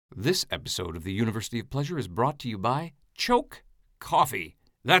This episode of the University of Pleasure is brought to you by Choke Coffee.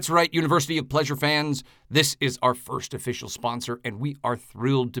 That's right, University of Pleasure fans. This is our first official sponsor, and we are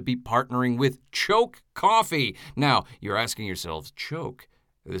thrilled to be partnering with Choke Coffee. Now, you're asking yourselves, Choke?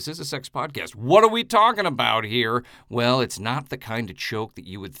 This is a sex podcast. What are we talking about here? Well, it's not the kind of choke that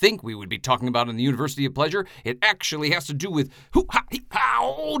you would think we would be talking about in the University of Pleasure. It actually has to do with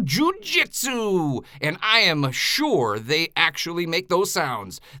jiu-jitsu. And I am sure they actually make those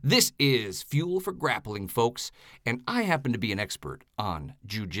sounds. This is Fuel for Grappling, folks. And I happen to be an expert on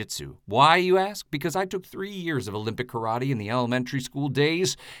jiu-jitsu. Why, you ask? Because I took 3 years of Olympic karate in the elementary school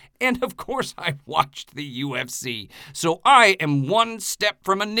days. And of course, I watched the UFC. So I am one step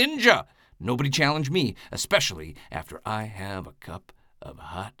from a ninja. Nobody challenge me, especially after I have a cup of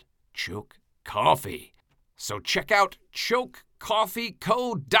hot choke coffee. So check out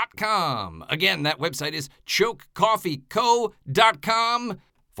chokecoffeeco.com. Again, that website is chokecoffeeco.com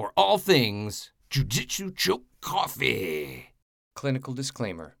for all things jiu-jitsu choke coffee. Clinical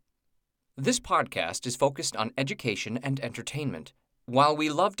disclaimer. This podcast is focused on education and entertainment. While we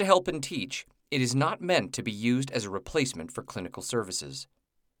love to help and teach, it is not meant to be used as a replacement for clinical services.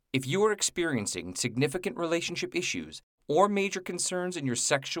 If you are experiencing significant relationship issues or major concerns in your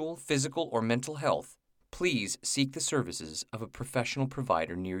sexual, physical, or mental health, please seek the services of a professional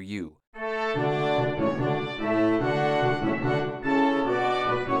provider near you.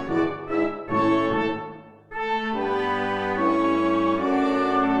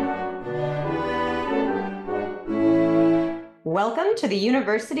 Welcome to the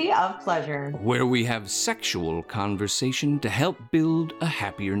University of Pleasure, where we have sexual conversation to help build a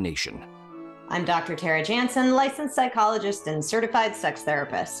happier nation. I'm Dr. Tara Jansen, licensed psychologist and certified sex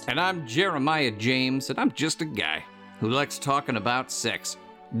therapist. And I'm Jeremiah James, and I'm just a guy who likes talking about sex.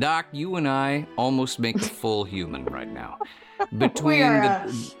 Doc, you and I almost make a full human right now.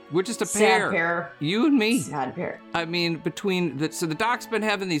 We're just a sad pair. You and me. Sad pair. I mean, so the doc's been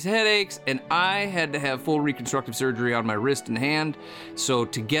having these headaches, and I had to have full reconstructive surgery on my wrist and hand. So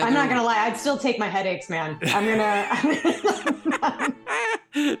together, I'm not gonna lie, I'd still take my headaches, man. I'm gonna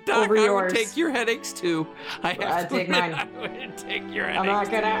Doc, over I yours. would take your headaches too. I'd take mine. I would take your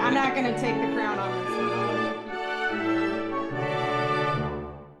headaches. I'm not gonna take the crown on this one.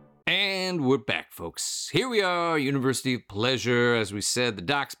 And we're back, folks. Here we are, University of Pleasure. As we said, the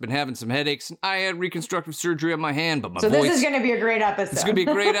doc's been having some headaches, and I had reconstructive surgery on my hand, but my voice... So this is going to be a great episode. It's going to be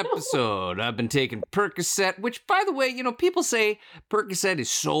a great episode. I've been taking Percocet, which, by the way, you know, people say Percocet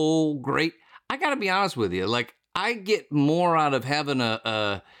is so great. I got to be honest with you. Like, I get more out of having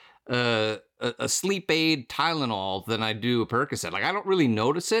a sleep aid Tylenol than I do a Percocet. Like, I don't really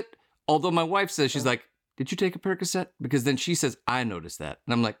notice it, although my wife says, she's like, did you take a Percocet? Because then she says, I noticed that.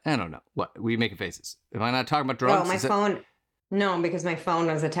 And I'm like, I don't know. What? We making faces. Am I not talking about drugs? No, because my phone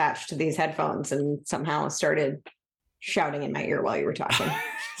was attached to these headphones and somehow started shouting in my ear while you were talking.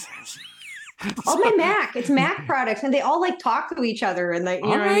 My Mac. It's Mac products. And they all like talk to each other. And you know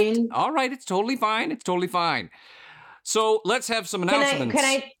what I mean? All right. It's totally fine. It's totally fine. So let's have some announcements.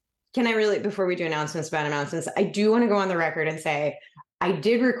 Can I really, before we do announcements about announcements, I do want to go on the record and say, I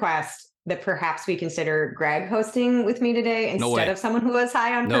did request that perhaps we consider Greg hosting with me today instead of someone who was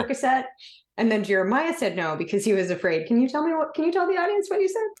high on Percocet. And then Jeremiah said no because he was afraid. Can you tell the audience what you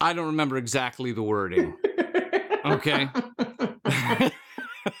said? I don't remember exactly the wording. Okay.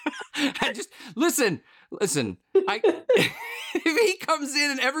 Listen. If he comes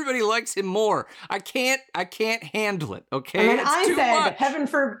in and everybody likes him more, I can't handle it. Okay. And then I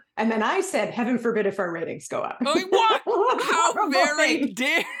said, heaven forbid if our ratings go up. I mean, what? How very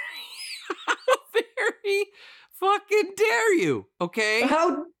dare How very fucking dare you, okay?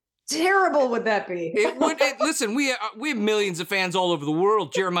 How terrible would that be? Listen, we have millions of fans all over the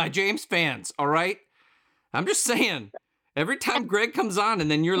world, Jeremiah James fans, all right? I'm just saying, every time Greg comes on and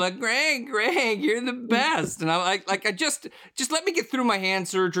then you're like, Greg, you're the best. And I just let me get through my hand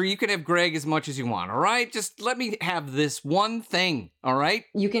surgery. You can have Greg as much as you want, all right? Just let me have this one thing, all right?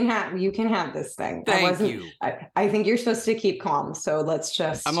 You can have this thing. Thank you. I think you're supposed to keep calm. So let's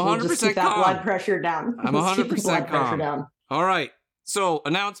just, I'm 100% just keep that blood pressure down. I'm 100% calm. Down. All right. So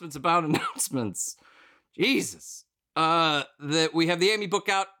announcements about announcements. Jesus. That we have the Amy book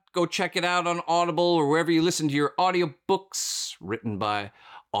out. Go check it out on Audible or wherever you listen to your audiobooks, written by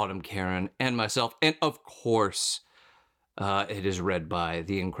Autumn Karen and myself. And of course, it is read by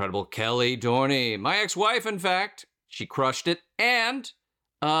the incredible Kelly Dorney, my ex-wife, in fact. She crushed it. And,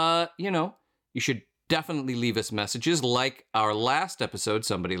 you should definitely leave us messages. Like our last episode,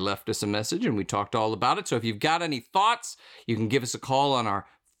 somebody left us a message and we talked all about it. So if you've got any thoughts, you can give us a call on our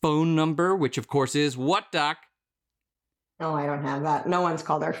phone number, which of course is what, Doc? Oh, I don't have that. No one's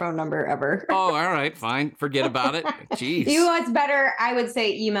called our phone number ever. Oh, all right, fine. Forget about it. Jeez. You know what's better? I would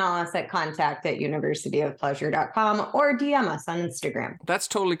say email us at contact@universityofpleasure.com or DM us on Instagram. That's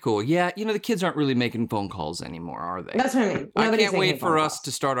totally cool. Yeah, the kids aren't really making phone calls anymore, are they? That's what I mean. I can't wait for us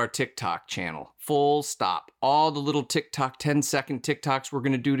to start our TikTok channel. Full stop. All the little TikTok, 10-second TikToks we're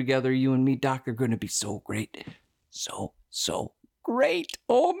going to do together, you and me, Doc, are going to be so great. So great.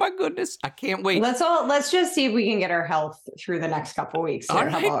 Oh my goodness. I can't wait. Let's just see if we can get our health through the next couple weeks. Here. All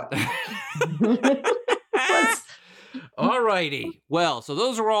right. All righty. Well, so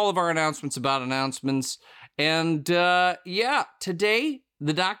those are all of our announcements about announcements. And today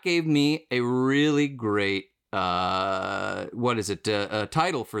the Doc gave me a really great title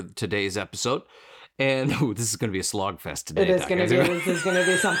for today's episode. And this is going to be a slog fest today. This is going to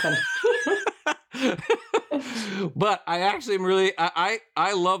be something. But I actually am really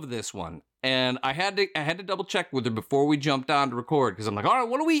I love this one, and I had to double check with her before we jumped on to record, because I'm like, all right,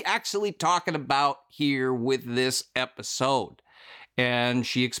 what are we actually talking about here with this episode? And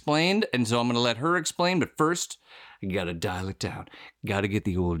she explained, and so I'm going to let her explain. But first, I got to dial it down. Got to get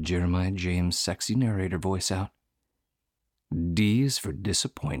the old Jeremiah James sexy narrator voice out. D is for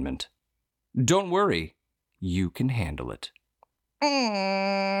disappointment. Don't worry, you can handle it.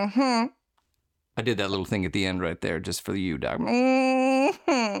 Mm-hmm. I did that little thing at the end right there just for you, Doc.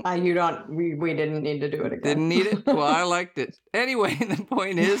 Mm-hmm. We didn't need to do it again. Didn't need it? Well, I liked it. Anyway, the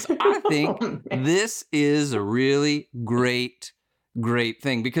point is, I think this is a really great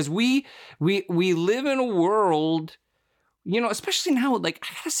thing, because we live in a world, especially now, like, I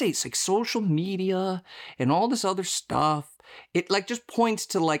gotta say, it's like social media and all this other stuff. It like just points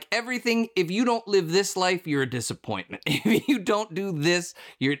to like everything. If you don't live this life, you're a disappointment. If you don't do this,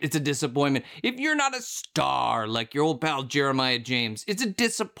 it's a disappointment. If you're not a star like your old pal Jeremiah James, it's a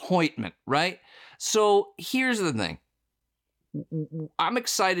disappointment, right? So here's the thing. I'm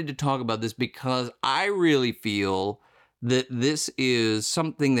excited to talk about this because I really feel that this is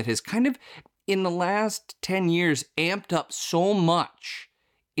something that has kind of, in the last 10 years, amped up so much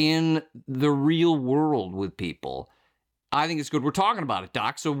in the real world with people. I think it's good we're talking about it,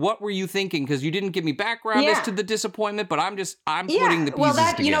 Doc. So what were you thinking? Because you didn't give me background as to the disappointment, but I'm putting the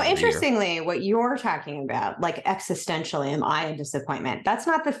pieces together. Interestingly, here. What you're talking about, like existentially, am I a disappointment? That's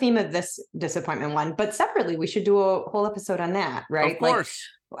not the theme of this disappointment one, but separately, we should do a whole episode on that, right? Of course.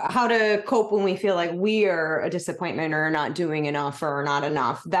 Like, how to cope when we feel like we are a disappointment or not doing enough or not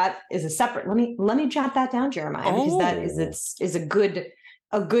enough. That is a separate. Let me jot that down, Jeremiah, because that is a good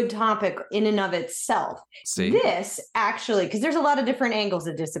topic in and of itself. See? This actually, because there's a lot of different angles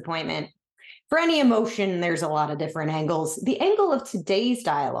of disappointment. For any emotion, there's a lot of different angles. The angle of today's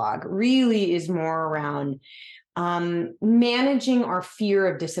dialogue really is more around managing our fear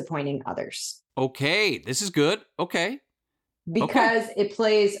of disappointing others. Okay, this is good. Okay. Because it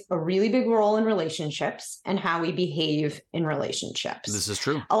plays a really big role in relationships and how we behave in relationships. This is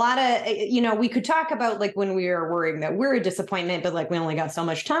true. A lot of, we could talk about like when we are worrying that we're a disappointment, but like we only got so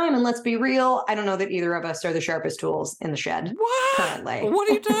much time. And let's be real, I don't know that either of us are the sharpest tools in the shed. What? Currently. What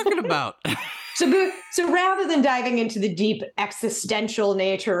are you talking about? So rather than diving into the deep existential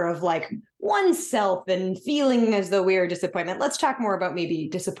nature of like oneself and feeling as though we are a disappointment, let's talk more about maybe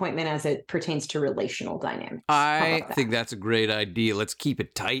disappointment as it pertains to relational dynamics. I think that's a great idea. Let's keep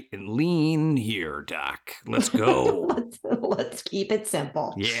it tight and lean here, Doc. Let's go. Let's keep it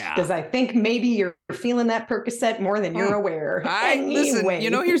simple. Yeah. Because I think maybe you're feeling that Percocet more than you're aware. Listen,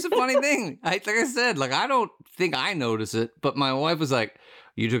 here's the funny thing. Like I said, like I don't think I notice it, but my wife was like,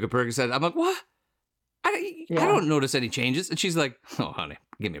 "You took a Percocet." I'm like, "What? I don't notice any changes." And she's like, "Oh, honey,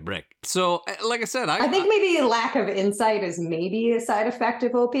 give me a break." So, like I said, I think maybe lack of insight is maybe a side effect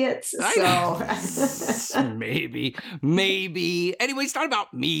of opiates. Maybe. Anyway, it's not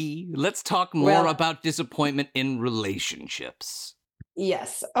about me. Let's talk more about disappointment in relationships.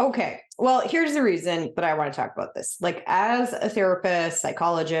 Yes. Okay. Well, here's the reason that I want to talk about this. Like, as a therapist,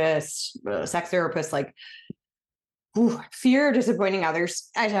 psychologist, sex therapist, like, fear of disappointing others.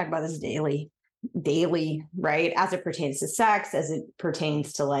 I talk about this daily, right? As it pertains to sex, as it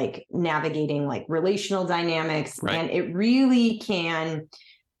pertains to like navigating like relational dynamics. Right. And it really can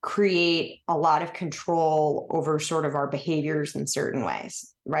create a lot of control over sort of our behaviors in certain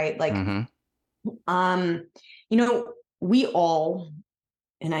ways, right? Like, we all,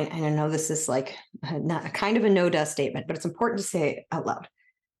 and I know this is like not a kind of a no-duh statement, but it's important to say it out loud.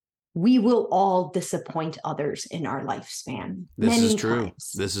 We will all disappoint others in our lifespan. This many is true.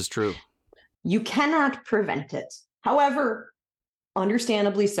 times. This is true. You cannot prevent it. However,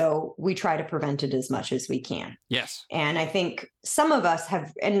 understandably so, we try to prevent it as much as we can. Yes. And I think some of us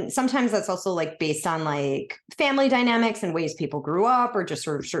have, and sometimes that's also like based on like family dynamics and ways people grew up or just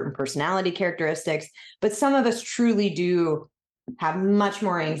sort of certain personality characteristics. But some of us truly do have much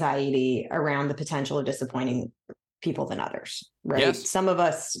more anxiety around the potential of disappointing people than others, right? Yes. Some of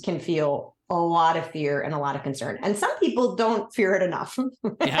us can feel a lot of fear and a lot of concern, and some people don't fear it enough.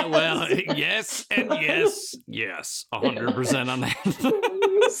 Yeah, well, yes, and yes, 100% on that.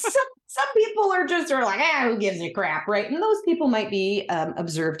 Some people are just sort of like, who gives a crap, right? And those people might be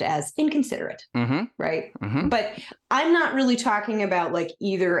observed as inconsiderate, right? But I'm not really talking about like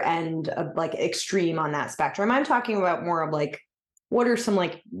either end of like extreme on that spectrum. I'm talking about more of like, what are some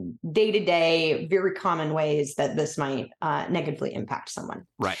like day-to-day, very common ways that this might negatively impact someone?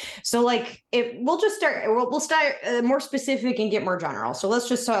 Right. So like, we'll start more specific and get more general. So let's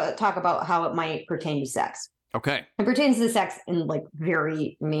just talk about how it might pertain to sex. Okay. It pertains to sex in like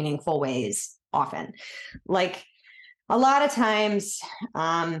very meaningful ways often. Like a lot of times,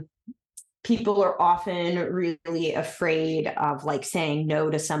 people are often really afraid of like saying no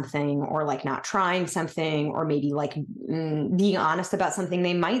to something or like not trying something or maybe like being honest about something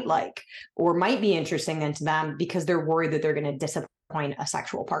they might like or might be interesting to them because they're worried that they're going to disappoint a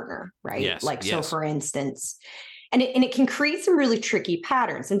sexual partner, right? Yes, like, so for instance, and it can create some really tricky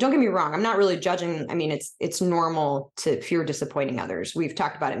patterns. And don't get me wrong, I'm not really judging. I mean, it's normal to fear disappointing others. We've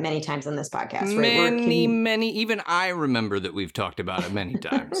talked about it many times on this podcast, right? Many, even I remember that we've talked about it many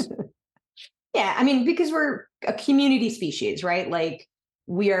times. Yeah, I mean, because we're a community species, right? Like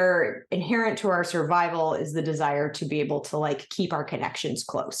we are inherent to our survival is the desire to be able to like keep our connections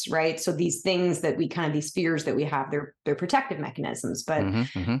close, right? So these things that we kind of these fears that we have, they're protective mechanisms, but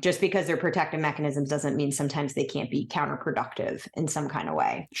just because they're protective mechanisms doesn't mean sometimes they can't be counterproductive in some kind of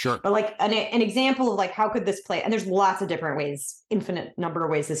way. Sure. But like an example of like how could this play, and there's lots of different ways, infinite number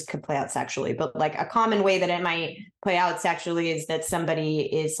of ways this could play out sexually, but like a common way that it might play out sexually is that somebody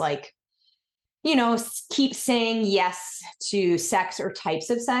is like, you know, keep saying yes to sex or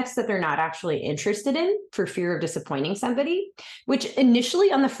types of sex that they're not actually interested in for fear of disappointing somebody, which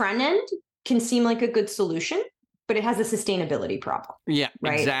initially on the front end can seem like a good solution, but it has a sustainability problem. Yeah,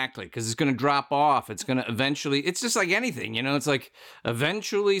 right? Exactly. Because it's going to drop off. It's going to eventually, it's just like anything, you know, it's like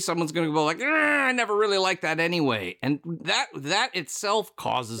eventually someone's going to go like, I never really liked that anyway. And that itself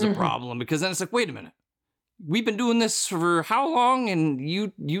causes a problem because then it's like, wait a minute. We've been doing this for how long? And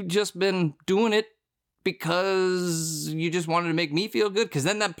you just been doing it because you just wanted to make me feel good? Because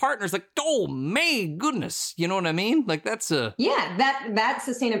then that partner's like, oh, my goodness. You know what I mean? Like that's a... Yeah, that's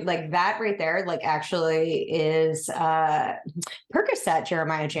sustainable. Like that right there, like actually is Percocet,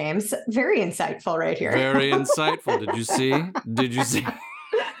 Jeremiah James. Very insightful right here. Very insightful. Did you see?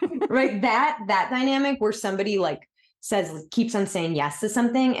 Right. That dynamic where somebody like keeps on saying yes to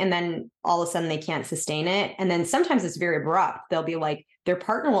something and then all of a sudden they can't sustain it. And then sometimes it's very abrupt. They'll be like, their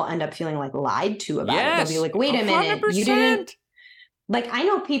partner will end up feeling like lied to about it. They'll be like, wait a minute, 100%. You didn't. Like, I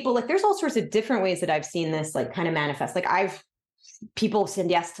know people, like there's all sorts of different ways that I've seen this like kind of manifest. Like people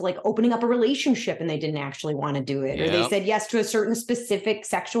said yes to like opening up a relationship and they didn't actually want to do it. Or they said yes to a certain specific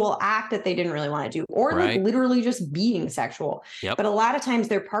sexual act that they didn't really want to do. Or like literally just being sexual. But a lot of times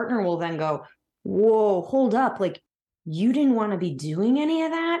their partner will then go, whoa, hold up. Like, you didn't want to be doing any of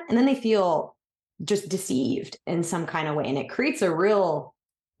that. And then they feel just deceived in some kind of way. And it creates a real,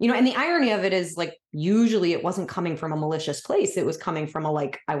 you know, and the irony of it is like, usually it wasn't coming from a malicious place. It was coming from a,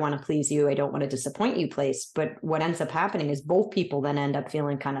 like, I want to please you, I don't want to disappoint you place. But what ends up happening is both people then end up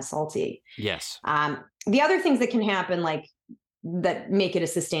feeling kind of salty. Yes. The other things that can happen, like that make it a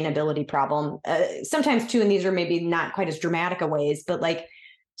sustainability problem, sometimes too, and these are maybe not quite as dramatic a ways, but like,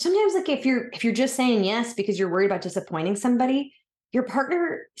 sometimes like if you're just saying yes because you're worried about disappointing somebody, your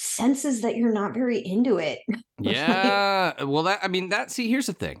partner senses that you're not very into it. Yeah. Well, see, here's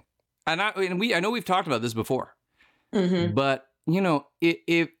the thing. And I know we've talked about this before, but you know,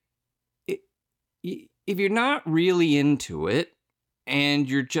 if you're not really into it and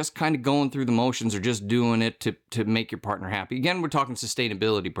you're just kind of going through the motions or just doing it to make your partner happy, again, we're talking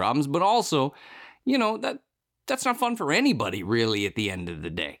sustainability problems, but also, you know, that's not fun for anybody really at the end of the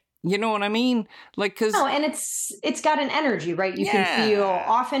day. You know what I mean? Like, cause and it's got an energy, right? You can feel,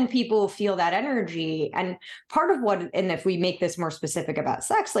 often people feel that energy. And part of what, and if we make this more specific about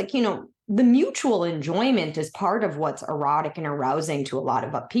sex, like, you know, the mutual enjoyment is part of what's erotic and arousing to a lot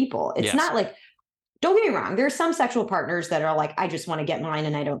of people. It's not like, don't get me wrong, there's some sexual partners that are like, I just want to get mine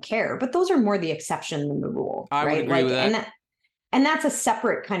and I don't care. But those are more the exception than the rule. I would agree with that. And that's a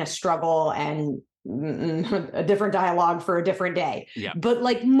separate kind of struggle and a different dialogue for a different day. Yeah. But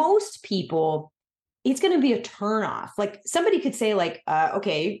like most people, it's going to be a turnoff. Like somebody could say like,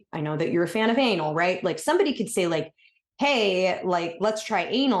 okay, I know that you're a fan of anal, right? Like somebody could say like, hey, like, let's try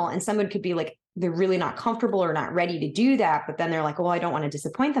anal. And someone could be like, they're really not comfortable or not ready to do that. But then they're like, well, I don't want to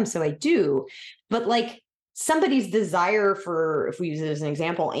disappoint them. So I do. But like somebody's desire for, if we use it as an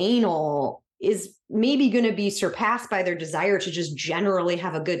example, anal is maybe going to be surpassed by their desire to just generally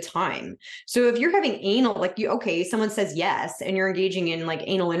have a good time. So if you're having anal, like okay, someone says yes, and you're engaging in like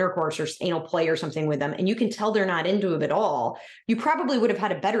anal intercourse or anal play or something with them, and you can tell they're not into it at all, you probably would have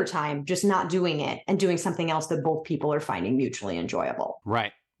had a better time just not doing it and doing something else that both people are finding mutually enjoyable.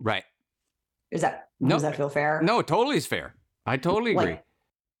 Right. Does that feel fair? No, it totally is fair. I totally agree.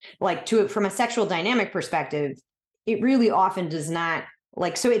 Like from a sexual dynamic perspective, it really often does not.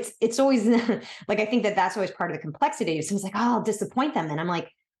 Like, so it's always like, I think that's always part of the complexity. So it's like, oh, I'll disappoint them. And I'm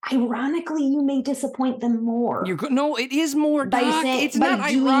like, ironically, you may disappoint them more. No, it is more, Doc. It's not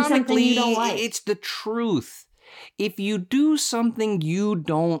ironically, you don't like. It's the truth. If you do something you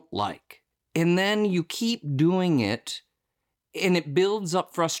don't like, and then you keep doing it, and it builds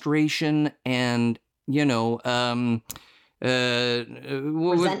up frustration and,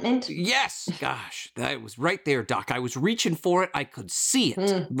 resentment? Yes. Gosh, that was right there, Doc. I was reaching for it. I could see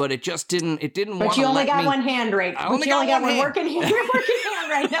it, but it just didn't want to let me. But you only got one hand right. I only got one working hand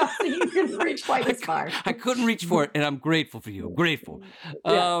right now, so you couldn't reach quite as far. I couldn't reach for it, and I'm grateful for you. I'm grateful.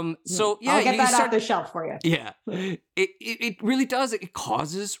 Yeah. So yeah, I'll get that off the shelf for you. Yeah, it really does. It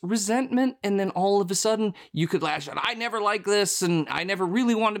causes resentment, and then all of a sudden you could lash out. I never liked this, and I never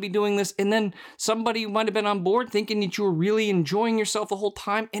really wanted to be doing this. And then somebody might have been on board thinking that you were really enjoying yourself the whole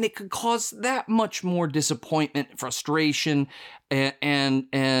time, and it could cause that much more disappointment, frustration,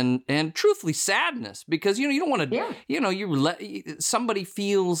 and truthfully sadness, because you don't want to somebody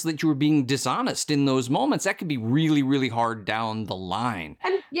feels that you were being dishonest in those moments. That could be really, really hard down the line.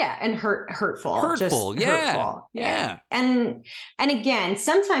 And hurtful. Hurtful. Yeah. And again,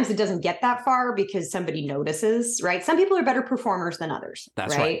 sometimes it doesn't get that far because somebody notices, right? Some people are better performers than others.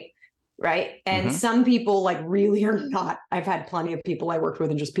 That's right. Right. And some people like really are not. I've had plenty of people I worked with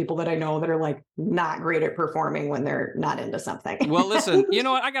and just people that I know that are like not great at performing when they're not into something. Well, listen, you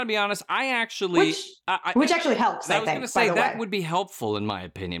know what? I got to be honest. I actually, which actually helps. I was going to say that would be helpful in my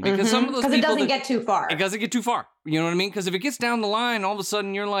opinion, because some of those people, it doesn't get too far. It doesn't get too far. You know what I mean? Because if it gets down the line, all of a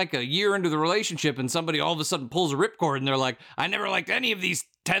sudden you're like a year into the relationship and somebody all of a sudden pulls a ripcord and they're like, I never liked any of these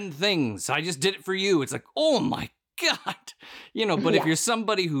 10 things. I just did it for you. It's like, oh my God, but if you're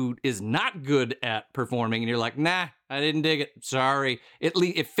somebody who is not good at performing and you're like, nah, I didn't dig it. Sorry. It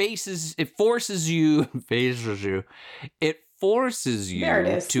forces you to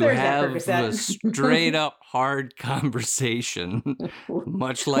have a straight up hard conversation,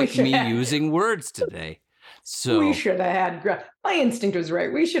 much like me using words today. So we should have had Greg. My instinct was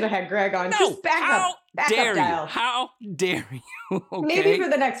right. We should have had Greg on. No, just back up dial. How dare you? Okay? Maybe for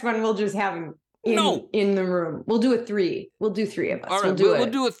the next one, we'll just have him in the room. We'll do a 3. We'll do 3 of us. All right, we'll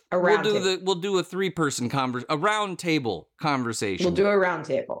do a 3-person a round table conversation. We'll do a round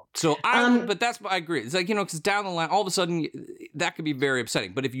table. So I agree. It's like, because down the line, all of a sudden that could be very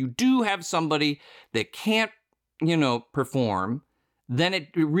upsetting. But if you do have somebody that can't, perform, then it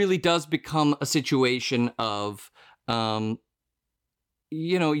really does become a situation of,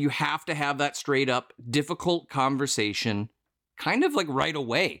 you have to have that straight up difficult conversation kind of like right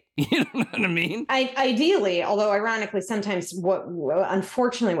away. You know what I mean? Ideally, although ironically, sometimes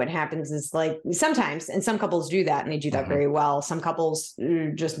unfortunately what happens is like sometimes, and some couples do that and they do that very well. Some couples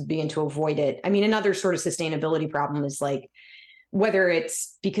just begin to avoid it. I mean, another sort of sustainability problem is like, whether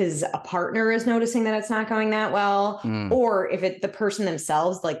it's because a partner is noticing that it's not going that well, or if the person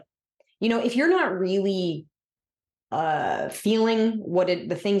themselves, like, if you're not really feeling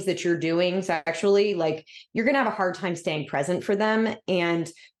the things that you're doing sexually, like you're going to have a hard time staying present for them. And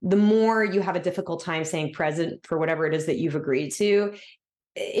the more you have a difficult time staying present for whatever it is that you've agreed to,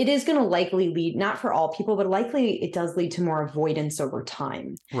 it is going to likely lead, not for all people, but likely it does lead to more avoidance over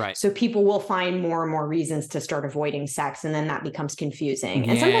time. Right. So people will find more and more reasons to start avoiding sex, and then that becomes confusing.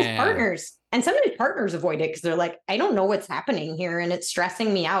 Yeah. And sometimes partners avoid it because they're like, I don't know what's happening here and it's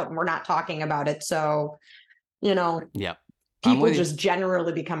stressing me out and we're not talking about it. So, yeah, people just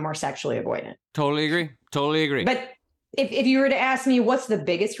generally become more sexually avoidant. Totally agree. But if you were to ask me what's the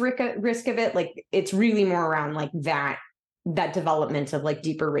biggest risk of it, like it's really more around like that development of like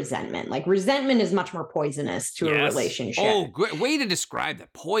deeper resentment. Like resentment is much more poisonous to a relationship. Oh, great way to describe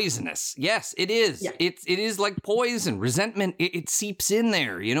that. Poisonous. Yes, it is. Yeah. It is like poison. Resentment, it seeps in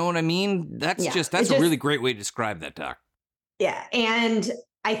there. You know what I mean? That's a really great way to describe that, Doc. Yeah. And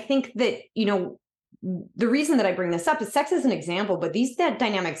I think that, the reason that I bring this up is sex is an example, but these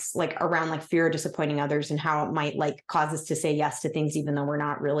dynamics like around like fear of disappointing others and how it might like cause us to say yes to things even though we're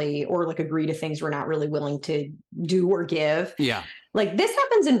not really, or like agree to things we're not really willing to do or give. Yeah. Like this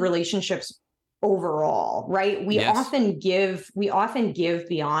happens in relationships overall, right? We often give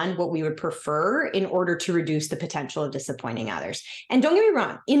beyond what we would prefer in order to reduce the potential of disappointing others. And don't get me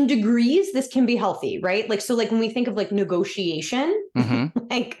wrong, in degrees, this can be healthy, right? Like, so like when we think of like negotiation,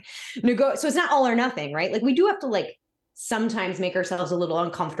 like so it's not all or nothing, right? Like we do have to like sometimes make ourselves a little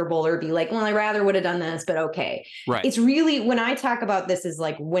uncomfortable or be like, well, I rather would have done this, but okay. Right. It's really, when I talk about this is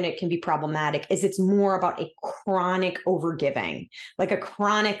like when it can be problematic is it's more about a chronic overgiving, like a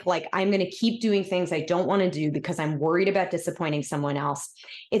chronic, like I'm going to keep doing things I don't want to do because I'm worried about disappointing someone else.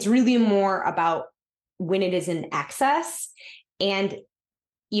 It's really more about when it is in excess. And,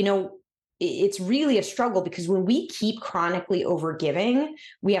 you know, it's really a struggle because when we keep chronically overgiving,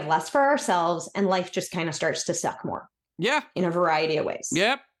 we have less for ourselves and life just kind of starts to suck more. Yeah. In a variety of ways.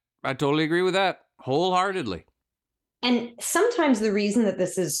 Yep. I totally agree with that wholeheartedly. And sometimes the reason that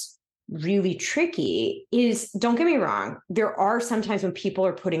this is really tricky is, don't get me wrong, there are sometimes when people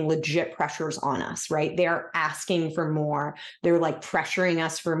are putting legit pressures on us, right? They're asking for more. They're like pressuring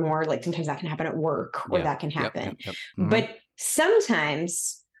us for more. Like sometimes that can happen at work or that can happen. But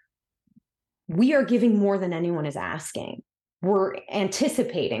sometimes we are giving more than anyone is asking. We're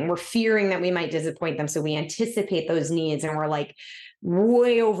anticipating, we're fearing that we might disappoint them. So we anticipate those needs and we're like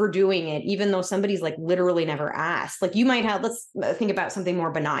way overdoing it, even though somebody's like literally never asked. Like you might have, let's think about something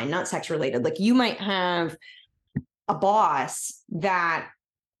more benign, not sex related. Like you might have a boss that,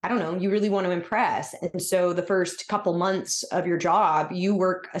 I don't know, you really want to impress. And so the first couple months of your job, you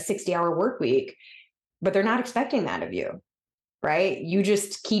work a 60-hour work week, but they're not expecting that of you. Right? You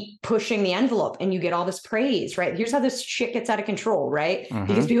just keep pushing the envelope and you get all this praise, right? Here's how this shit gets out of control, right?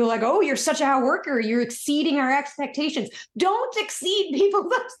 Because people are like, oh, you're such a hard worker. You're exceeding our expectations. Don't exceed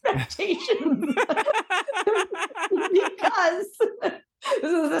people's expectations. Because this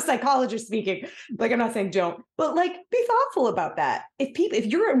is the psychologist speaking. Like, I'm not saying don't, but like, be thoughtful about that. If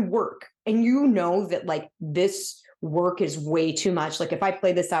you're in work and you know that like this work is way too much. Like if I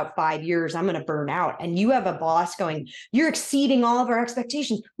play this out 5 years, I'm going to burn out. And you have a boss going, you're exceeding all of our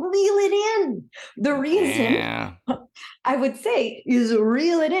expectations. Reel it in. The reason I would say is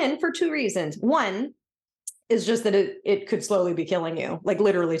reel it in for two reasons. One is just that it could slowly be killing you, like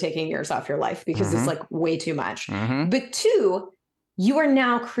literally taking years off your life because it's like way too much. But two, you are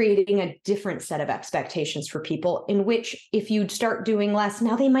now creating a different set of expectations for people in which if you'd start doing less,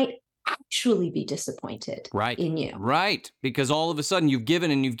 now they might actually be disappointed in you. Right. Because all of a sudden you've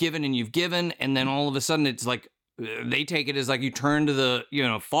given and you've given and you've given. And then all of a sudden it's like they take it as like you turn to the,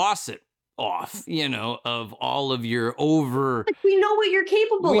 faucet off, of all of your over. Like we know what you're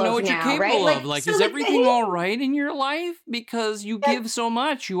capable of. We know what now, you're capable right? of. Like, so is everything all right in your life? Because you give so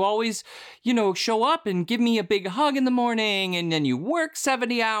much. You always, show up and give me a big hug in the morning, and then you work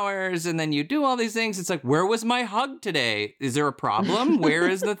 70 hours, and then you do all these things. It's like, where was my hug today? Is there a problem? Where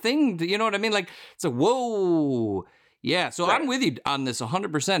is the thing? You know what I mean? Like, it's like, whoa. Yeah, so I'm with you on this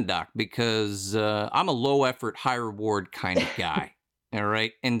 100%, Doc, because I'm a low effort, high reward kind of guy. All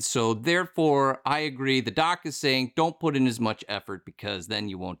right. And so therefore, I agree. The doc is saying don't put in as much effort because then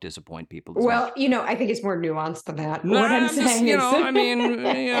you won't disappoint people. Well, I think it's more nuanced than that. What I'm saying is,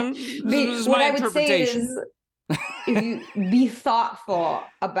 what I would say is if you be thoughtful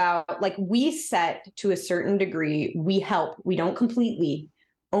about, like, we set to a certain degree, we help, we don't completely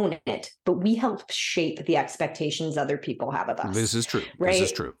own it, but we help shape the expectations other people have of us. This is true. Right? This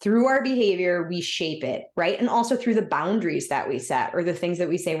is true. Through our behavior, we shape it, right? And also through the boundaries that we set or the things that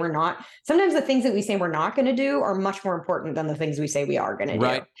we say we're not. Sometimes the things that we say we're not going to do are much more important than the things we say we are going to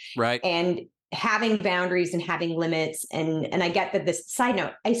do. Right. And having boundaries and having limits. And I get that this side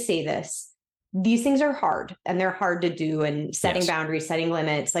note, I say this, these things are hard and they're hard to do, and setting boundaries, setting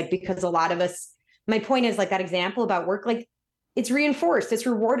limits, like, because a lot of us, my point is like that example about work, like, it's reinforced, it's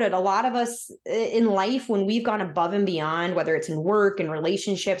rewarded. A lot of us in life, when we've gone above and beyond, whether it's in work and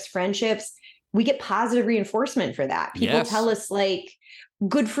relationships, friendships, we get positive reinforcement for that. People tell us like,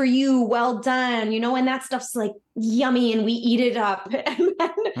 good for you, well done, and that stuff's like yummy and we eat it up.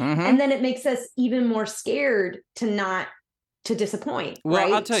 And then it makes us even more scared to disappoint. Well,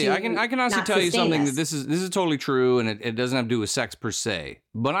 right? I'll tell you, I can honestly tell you something that this is totally true, and it doesn't have to do with sex per se.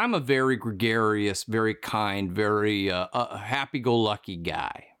 But I'm a very gregarious, very kind, very happy-go-lucky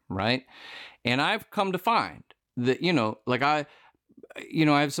guy, right? And I've come to find that I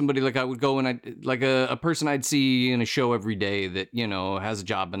have somebody, like I would go and a person I'd see in a show every day that has a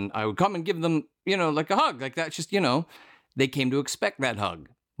job, and I would come and give them like a hug, like that. Just they came to expect that hug,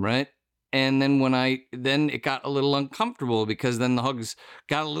 right? And then then it got a little uncomfortable because then the hugs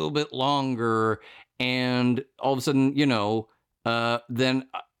got a little bit longer. And all of a sudden, then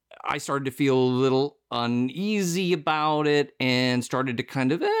I started to feel a little uneasy about it and started to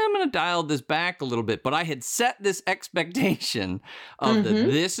kind of, I'm going to dial this back a little bit. But I had set this expectation of that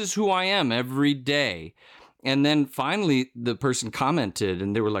this is who I am every day. And then finally the person commented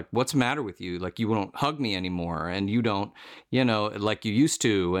and they were like, what's the matter with you? Like, you won't hug me anymore and you don't, like you used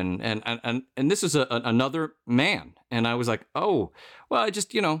to. And this is another man. And I was like, oh, well, I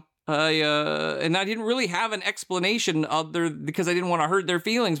just, and I didn't really have an explanation because I didn't want to hurt their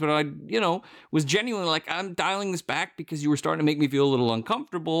feelings, but I, was genuinely like, I'm dialing this back because you were starting to make me feel a little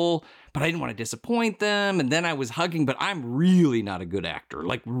uncomfortable, but I didn't want to disappoint them. And then I was hugging, but I'm really not a good actor,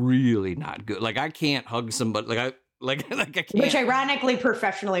 like really not good. Like I can't hug somebody, like I can't. Which ironically,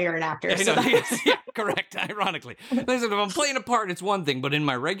 professionally, you're an actor. So yeah, correct. Ironically, listen, if I'm playing a part, it's one thing, but in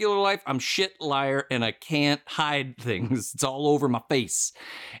my regular life, I'm shit liar and I can't hide things. It's all over my face.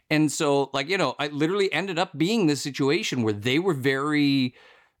 And so, I literally ended up being this situation where they were very,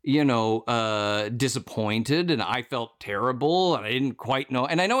 disappointed, and I felt terrible, and I didn't quite know.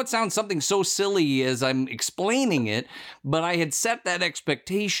 And I know it sounds something so silly as I'm explaining it, but I had set that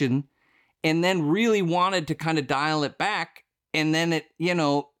expectation. And then really wanted to kind of dial it back. And then it,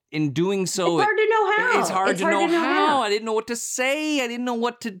 in doing so, it's hard to know how. It's hard to know how. I didn't know what to say. I didn't know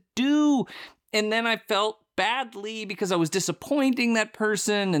what to do. And then I felt badly because I was disappointing that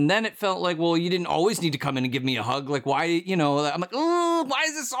person. And then it felt like, well, you didn't always need to come in and give me a hug. Like, why, I'm like, oh, why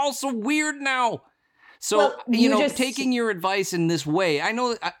is this all so weird now? So, taking your advice in this way, I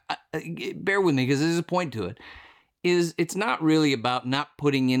know, bear with me because there's a point to it. It's not really about not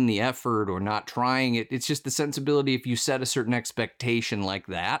putting in the effort or not trying it. It's just the sensibility if you set a certain expectation like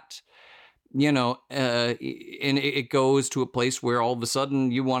that, and it goes to a place where all of a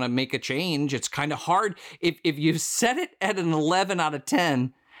sudden you want to make a change. It's kind of hard. If you set it at an 11 out of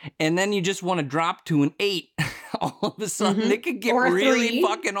 10 and then you just want to drop to an 8, all of a sudden it could get really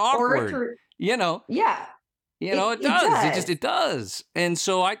fucking awkward. Yeah. It does. It does. And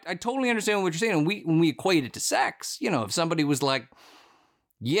so I totally understand what you're saying. And when we equate it to sex, if somebody was like,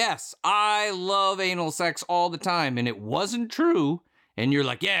 yes, I love anal sex all the time, and it wasn't true, and you're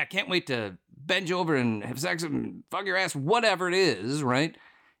like, yeah, I can't wait to bend you over and have sex and fuck your ass, whatever it is, right?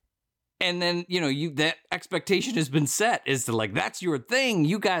 And then, that expectation has been set is to like, that's your thing.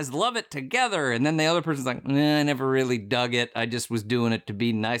 You guys love it together. And then the other person's like, I never really dug it. I just was doing it to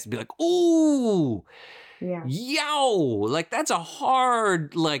be nice. And be like, ooh. Yeah. Yo, like that's a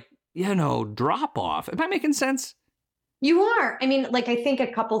hard, drop off. Am I making sense? You are. I mean, I think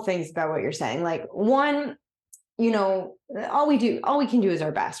a couple things about what you're saying. Like, one, all we can do is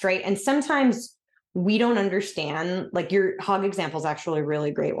our best, right? And sometimes we don't understand, like your hug example is actually a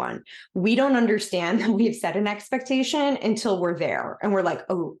really great one. We don't understand that we've set an expectation until we're there and we're like,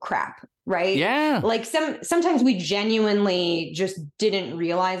 oh crap. Right. Yeah. Like sometimes we genuinely just didn't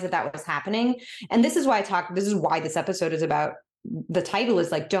realize that was happening. And this is why this is why this episode is about, the title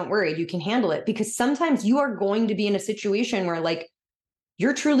is like, don't worry, you can handle it. Because sometimes you are going to be in a situation where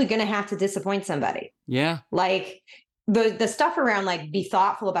you're truly going to have to disappoint somebody. Yeah. Like the stuff around be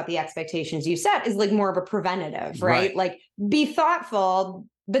thoughtful about the expectations you set is more of a preventative, right? Like be thoughtful,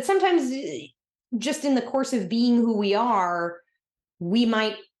 but sometimes just in the course of being who we are, we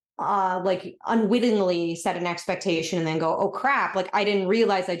might unwittingly set an expectation and then go, oh crap, I didn't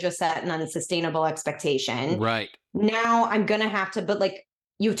realize I just set an unsustainable expectation. Right. Now I'm going to have to, but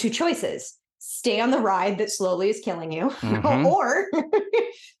you have two choices: stay on the ride that slowly is killing you, or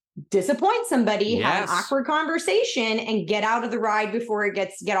disappoint somebody, have an awkward conversation and get off the ride before it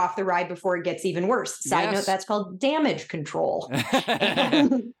gets even worse. Side note, that's called damage control.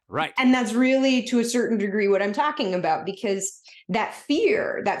 Right. And that's really to a certain degree what I'm talking about, because that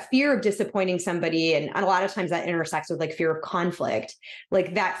fear of disappointing somebody, and a lot of times that intersects with fear of conflict,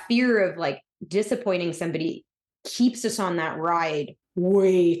 that fear of disappointing somebody keeps us on that ride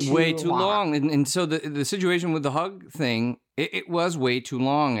way too long. And so the situation with the hug thing, it was way too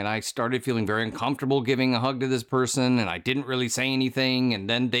long. And I started feeling very uncomfortable giving a hug to this person, and I didn't really say anything. And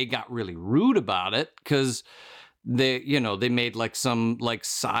then they got really rude about it because they made some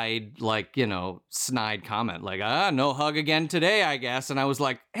side, snide comment, no hug again today, I guess. And I was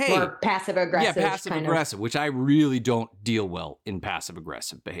like, hey. Or passive aggressive. Yeah, passive aggressive, which I really don't deal well in passive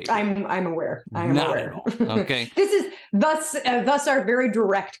aggressive behavior. I'm aware. Not at all. Okay. This is thus our very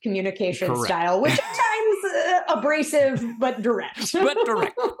direct communication style, which at times abrasive, but direct.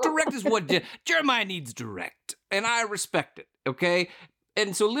 Direct is what Jeremiah needs direct. And I respect it. Okay.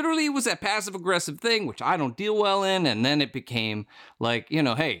 And so literally it was that passive aggressive thing, which I don't deal well in. And then it became like,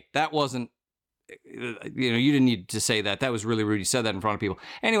 hey, that wasn't, you didn't need to say that. That was really rude. You said that in front of people.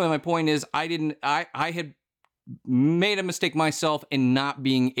 Anyway, my point is I had made a mistake myself in not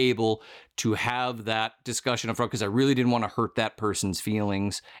being able to have that discussion up front because I really didn't want to hurt that person's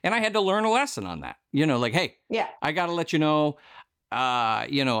feelings. And I had to learn a lesson on that, like, hey, yeah, I got to let you know, I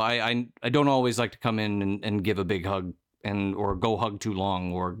don't always like to come in and give a big hug or go hug too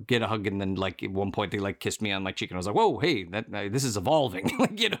long or get a hug. And then like at one point they like kissed me on my cheek and I was like, whoa, hey, this is evolving,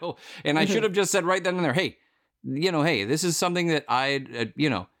 and I should have just said right then and there, hey, hey, this is something that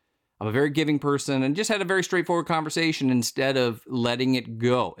I'm a very giving person, and just had a very straightforward conversation instead of letting it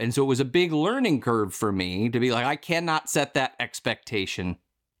go. And so it was a big learning curve for me to be like, I cannot set that expectation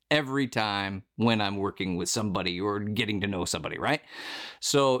every time when I'm working with somebody or getting to know somebody, right?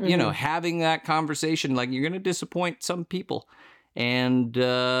 So, having that conversation, like you're going to disappoint some people. And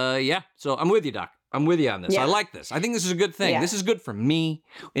so I'm with you, Doc. I'm with you on this. Yeah. I like this. I think this is a good thing. Yeah. This is good for me.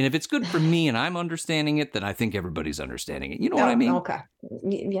 And if it's good for me and I'm understanding it, then I think everybody's understanding it. You know what I mean? Okay.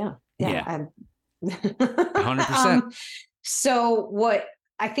 Yeah. 100%. So what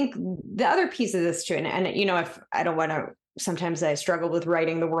I think the other piece of this too, and if I don't want to, sometimes I struggle with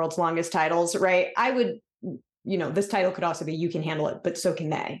writing the world's longest titles, right? I would, this title could also be You Can Handle It, but so can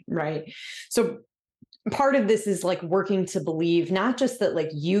they, right? So part of this is like working to believe not just that like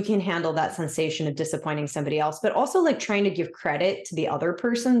you can handle that sensation of disappointing somebody else, but also like trying to give credit to the other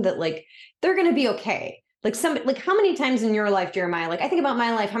person that like they're going to be okay. Like how many times in your life, Jeremiah, like I think about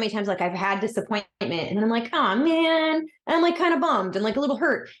my life, how many times like I've had disappointment and I'm like, oh man, and I'm like kind of bummed and like a little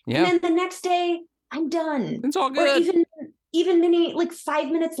hurt. Yeah. And then the next day I'm done. It's all good. Or even many like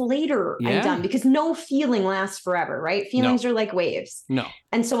 5 minutes later, I'm done, because no feeling lasts forever, right? Feelings are like waves. No.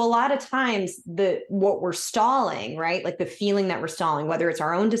 And so a lot of times what we're stalling, right? Like the feeling that we're stalling, whether it's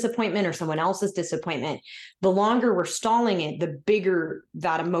our own disappointment or someone else's disappointment, the longer we're stalling it, the bigger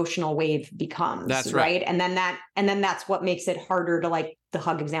that emotional wave becomes. That's right. And then that's what makes it harder to, like, the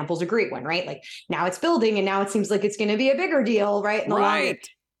hug example is a great one, right? Like now it's building and now it seems like it's going to be a bigger deal, right?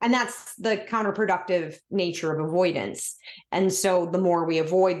 And that's the counterproductive nature of avoidance. And so the more we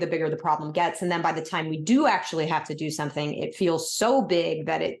avoid, the bigger the problem gets. And then by the time we do actually have to do something, it feels so big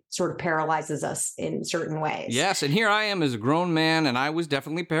that it sort of paralyzes us in certain ways. Yes. And here I am as a grown man, and I was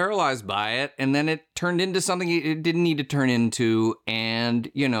definitely paralyzed by it. And then it turned into something it didn't need to turn into. And,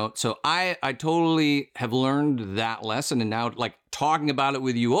 so I totally have learned that lesson. And now, like, talking about it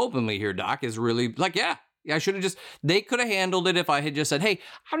with you openly here, Doc, is really like, yeah, I should have they could have handled it if I had just said, hey,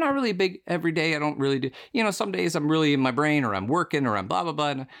 I'm not really big every day. I don't really do, some days I'm really in my brain, or I'm working, or I'm blah, blah, blah.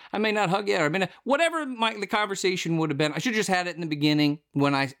 And I may not hug you, or whatever the conversation would have been. I should have just had it in the beginning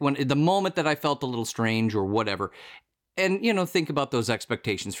when the moment that I felt a little strange or whatever. And, think about those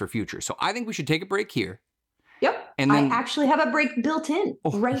expectations for future. So I think we should take a break here. Yep. And then, I actually have a break built in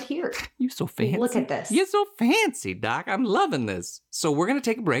right here. You're so fancy. Look at this. You're so fancy, Doc. I'm loving this. So we're going to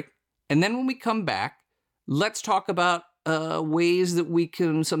take a break. And then when we come back, let's talk about ways that we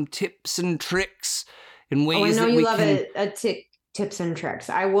can, some tips and tricks and ways that we can. I know you love tips and tricks.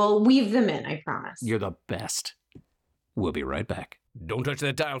 I will weave them in, I promise. You're the best. We'll be right back. Don't touch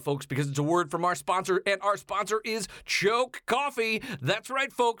that dial, folks, because it's a word from our sponsor, and our sponsor is Choke Coffee. That's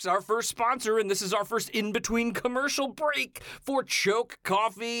right, folks, our first sponsor, and this is our first in-between commercial break for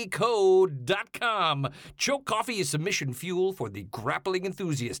ChokeCoffeeCo.com. Choke Coffee is submission fuel for the grappling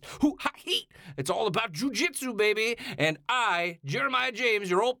enthusiast. Hoo-ha-heat! It's all about jiu-jitsu, baby, and I, Jeremiah James,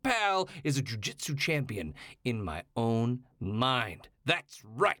 your old pal, is a jiu-jitsu champion in my own mind. That's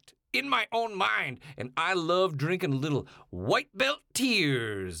right. In my own mind, and I love drinking little white belt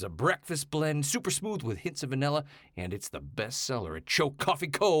tears, a breakfast blend, super smooth with hints of vanilla, and it's the best seller at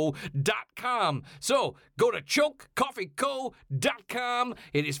ChokeCoffeeCo.com. So go to ChokeCoffeeCo.com.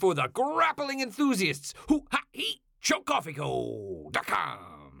 It is for the grappling enthusiasts. Hoo-ha-hee! ChokeCoffeeCo.com.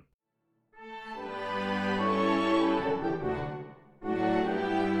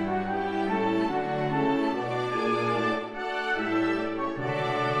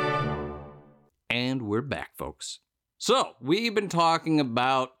 And we're back, folks. So we've been talking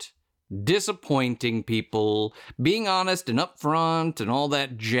about disappointing people, being honest and upfront and all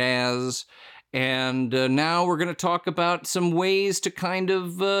that jazz. And now we're going to talk about some ways to kind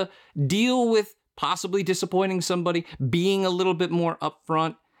of deal with possibly disappointing somebody, being a little bit more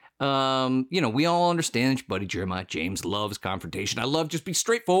upfront. We all understand buddy Jeremiah James loves confrontation. I love just be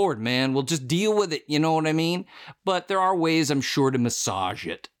straightforward, man. We'll just deal with it. You know what I mean? But there are ways, I'm sure, to massage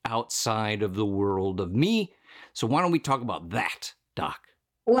it outside of the world of me. So why don't we talk about that, Doc?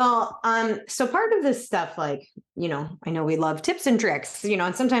 Well, so part of this stuff, like, I know we love tips and tricks,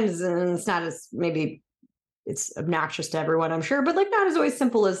 and sometimes it's not as maybe it's obnoxious to everyone, I'm sure, but like not as always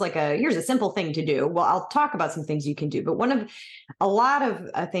simple as like here's a simple thing to do. Well, I'll talk about some things you can do, but a lot of,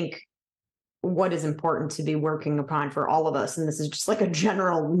 I think, what is important to be working upon for all of us, and this is just like a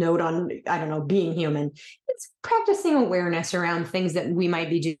general note on, I don't know, being human, it's practicing awareness around things that we might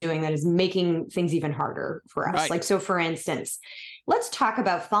be doing that is making things even harder for us. Right. Like, so for instance, let's talk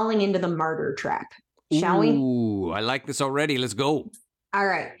about falling into the martyr trap, shall we? Ooh, I like this already. Let's go. All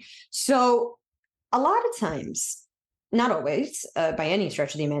right. So a lot of times, not always by any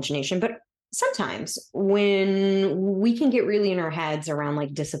stretch of the imagination, but sometimes when we can get really in our heads around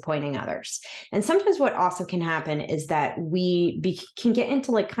like disappointing others. And sometimes what also can happen is that we can get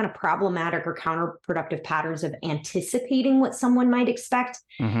into like kind of problematic or counterproductive patterns of anticipating what someone might expect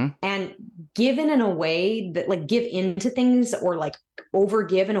and given in a way that like give into things or like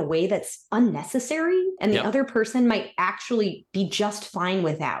overgive in a way that's unnecessary. And the other person might actually be just fine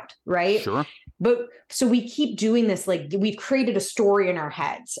without, right? Sure. But so we keep doing this, like we've created a story in our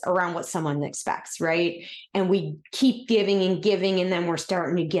heads around what someone expects, right? And we keep giving, and then we're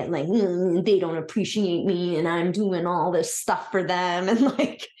starting to get like, they don't appreciate me and I'm doing all this stuff for them. And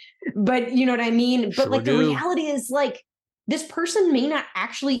like, but you know what I mean? But Sure like the reality is like, this person may not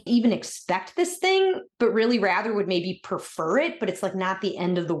actually even expect this thing, but really rather would maybe prefer it, but it's like not the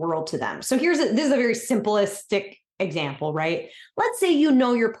end of the world to them. So this is a very simplistic example, right? Let's say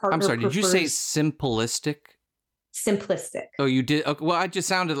your partner. I'm sorry, did you say simplistic? Simplistic. Oh, you did? Okay, well, I just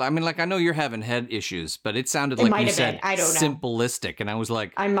sounded like, I know you're having head issues, but it sounded like you said I don't know. Simplistic. And I was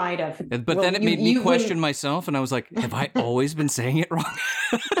like, I might have. But then it made me question myself. And I was like, have I always been saying it wrong?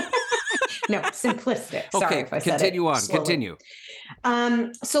 No, simplistic. Sorry okay, if I said continue on. slowly. Continue.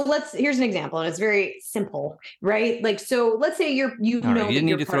 So here's an example, and it's very simple, right? Like, so let's say you didn't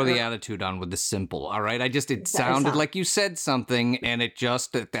need to throw the attitude on with the simple. All right. It sounded like you said something, and it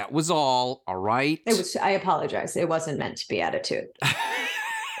just that was all. All right. I apologize. It wasn't meant to be attitude.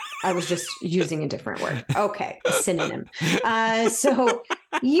 I was just using a different word. Okay, a synonym. So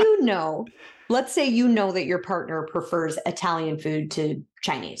let's say that your partner prefers Italian food to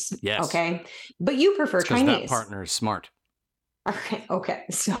Chinese. Yes. Okay. But you prefer Chinese. Because that partner is smart. Okay.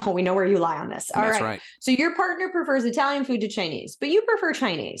 So we know where you lie on this. That's right. So your partner prefers Italian food to Chinese, but you prefer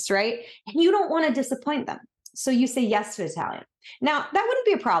Chinese, right? And you don't want to disappoint them. So you say yes to Italian. Now, that wouldn't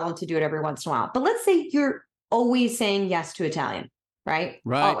be a problem to do it every once in a while. But let's say you're always saying yes to Italian, right?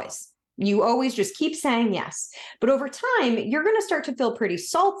 Right. Always. You always just keep saying yes. But over time, you're going to start to feel pretty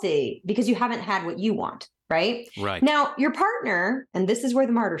salty because you haven't had what you want, right? Right. Now, your partner, and this is where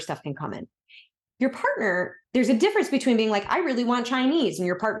the martyr stuff can come in. Your partner, there's a difference between being like, I really want Chinese, and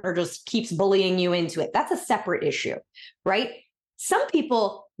your partner just keeps bullying you into it. That's a separate issue, right? Some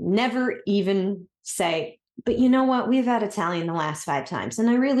people never even say, but you know what? We've had Italian the last 5 times, and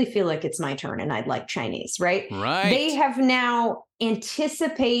I really feel like it's my turn and I'd like Chinese, right? Right. They have now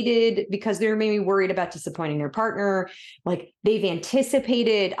anticipated, because they're maybe worried about disappointing their partner, like they've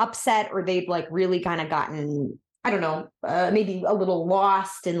anticipated upset, or they've like really kind of gotten, I don't know, maybe a little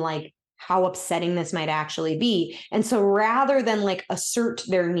lost in like how upsetting this might actually be. And so rather than like assert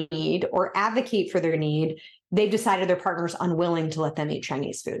their need or advocate for their need, they've decided their partner's unwilling to let them eat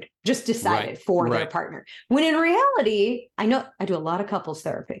Chinese food, just decided for their partner. When in reality, I know I do a lot of couples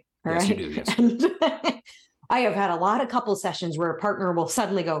therapy. All yes, right? you do, yes. And I have had a lot of couple sessions where a partner will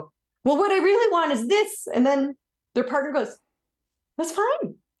suddenly go, well, what I really want is this. And then their partner goes, that's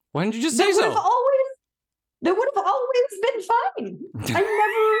fine. Why didn't you just say so? That would have always been fine.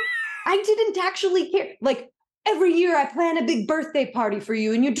 I didn't actually care. Like, every year I plan a big birthday party for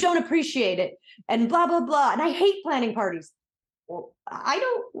you and you don't appreciate it and blah, blah, blah. And I hate planning parties. Well, I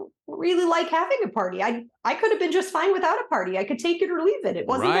don't really like having a party. I could have been just fine without a party. I could take it or leave it. It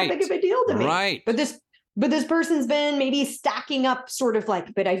wasn't that big of a deal to me. Right. But this person's been maybe stacking up sort of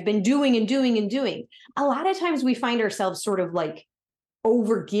like, but I've been doing and doing and doing. A lot of times we find ourselves sort of like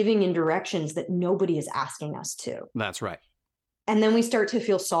over giving in directions that nobody is asking us to. That's right. And then we start to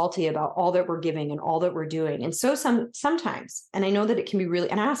feel salty about all that we're giving and all that we're doing. And so sometimes, and I know that it can be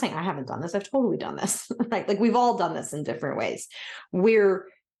really, and I'm not saying I haven't done this, I've totally done this, right? Like we've all done this in different ways. We're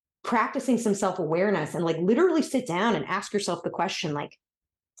practicing some self-awareness and like literally sit down and ask yourself the question, like,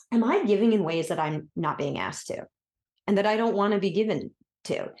 am I giving in ways that I'm not being asked to and that I don't want to be given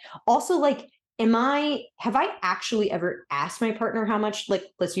to? Also, like, have I actually ever asked my partner how much, like,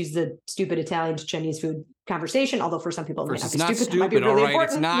 let's use the stupid Italian to Chinese food conversation, although for some people it might not be stupid. It might be really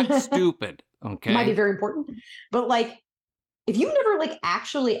important. It's not stupid. Okay. It might be very important. But like, if you never like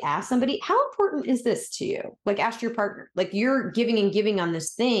actually ask somebody, how important is this to you? Like ask your partner, like you're giving and giving on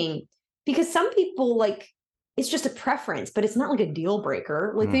this thing, because some people like, it's just a preference, but it's not like a deal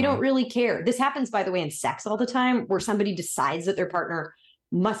breaker. Like they don't really care. This happens, by the way, in sex all the time, where somebody decides that their partner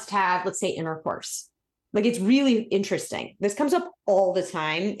must have, let's say, intercourse. Like it's really interesting. This comes up all the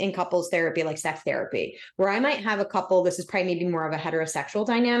time in couples therapy, like sex therapy, where I might have a couple, this is probably maybe more of a heterosexual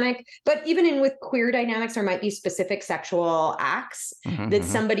dynamic, but even in with queer dynamics, there might be specific sexual acts that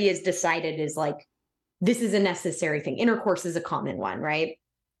somebody has decided is like, this is a necessary thing. Intercourse is a common one, right?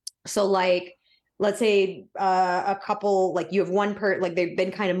 So like, let's say a couple, like you have one like they've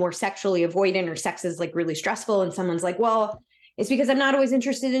been kind of more sexually avoidant, or sex is like really stressful. And someone's like, well, it's because I'm not always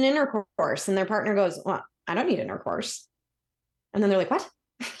interested in intercourse. And their partner goes, well, I don't need intercourse. And then they're like, what?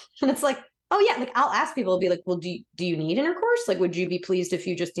 And it's like, oh yeah. Like I'll ask people, be like, well, do you need intercourse? Like, would you be pleased if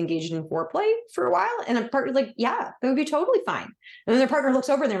you just engaged in foreplay for a while? And a partner's like, yeah, that would be totally fine. And then their partner looks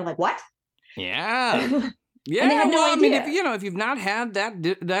over and they're like, what? Yeah. Yeah, no well, idea. I mean, if you've not had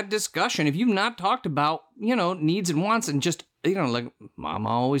that discussion, if you've not talked about, needs and wants, and just, like Mama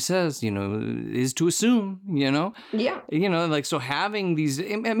always says, is to assume, Yeah. Like, so having these,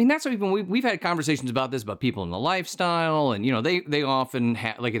 I mean, that's what we've had conversations about this, about people in the lifestyle, and, they often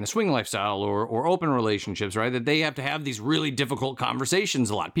have, like in the swing lifestyle or open relationships, right, that they have to have these really difficult conversations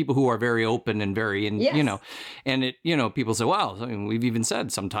a lot. People who are very open and very, and, and it, people say, wow, I mean, we've even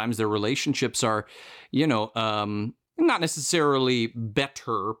said sometimes their relationships are, not necessarily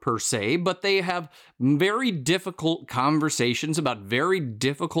better per se, but they have very difficult conversations about very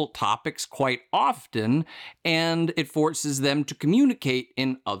difficult topics quite often, and it forces them to communicate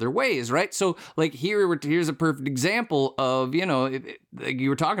in other ways, right? So, like here's a perfect example of, like you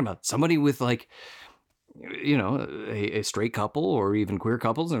were talking about, somebody with like, a straight couple or even queer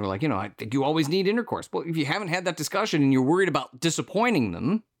couples, and they're like, I think you always need intercourse. Well, if you haven't had that discussion and you're worried about disappointing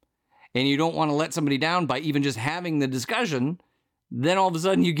them, and you don't want to let somebody down by even just having the discussion, then all of a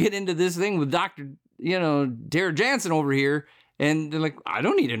sudden you get into this thing with Dr., Tara Jansen over here, and they're like, I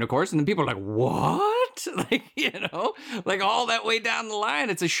don't need intercourse. And then people are like, what? Like, like all that way down the line,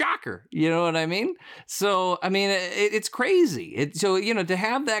 it's a shocker. You know what I mean? So, I mean, it's crazy. So, to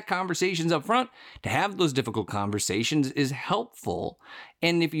have that conversations up front, to have those difficult conversations is helpful.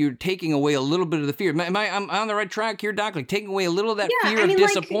 And if you're taking away a little bit of the fear, I'm on the right track here, Doc? Like taking away a little of that fear of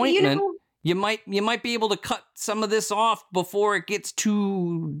disappointment, you might be able to cut some of this off before it gets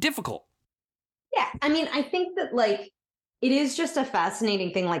too difficult. Yeah, I mean, I think that like it is just a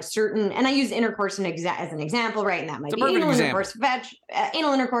fascinating thing. Like certain, and I use intercourse as an example, right? And that might be anal intercourse,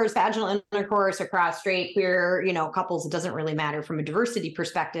 vaginal intercourse across straight, queer, couples. It doesn't really matter from a diversity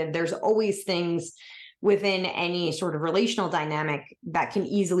perspective. There's always things within any sort of relational dynamic that can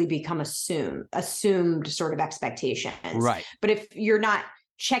easily become assumed sort of expectations. Right. But if you're not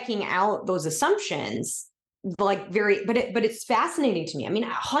checking out those assumptions, like but it's fascinating to me. I mean,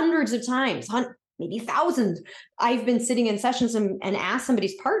 hundreds of times, maybe thousands, I've been sitting in sessions and asked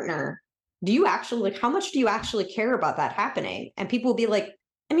somebody's partner, do you actually, like, how much do you actually care about that happening? And people will be like,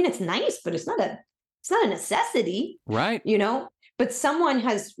 I mean, it's nice, but it's not a necessity. Right. But someone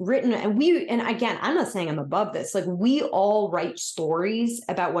has written, and again, I'm not saying I'm above this. Like we all write stories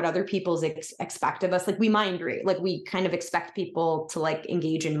about what other people expect of us. Like we mind read, like we kind of expect people to like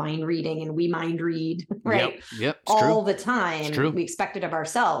engage in mind reading, and we mind read, right? Yep. All the time. It's true. We expect it of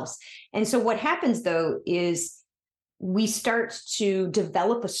ourselves. And so what happens though is we start to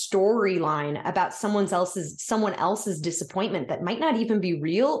develop a storyline about someone else's disappointment that might not even be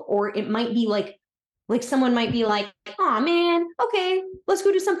real, or it might be like someone might be like, oh man, okay, let's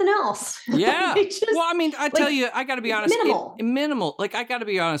go do something else. Yeah. Well, I mean, tell you, I got to be honest. Minimal. Like, I got to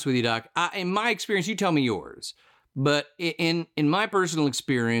be honest with you, Doc. In my experience, you tell me yours. But in my personal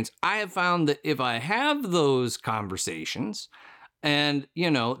experience, I have found that if I have those conversations, and,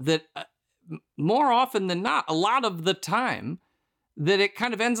 that more often than not, a lot of the time, that it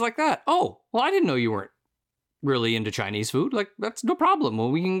kind of ends like that. Oh, well, I didn't know you weren't really into Chinese food. Like, that's no problem.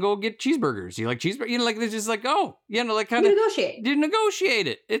 Well, we can go get cheeseburgers. You like cheeseburgers? Like, it's just like, oh, like kind of negotiate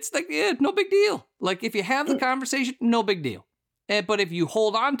it. It's like, yeah, no big deal. Like, if you have the conversation, no big deal. But if you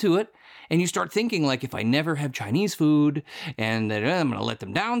hold on to it and you start thinking, like, if I never have Chinese food and then I'm going to let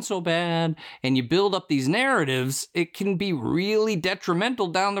them down so bad, and you build up these narratives, it can be really detrimental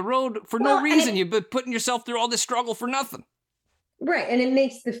down the road for no reason. You've been putting yourself through all this struggle for nothing. Right. And it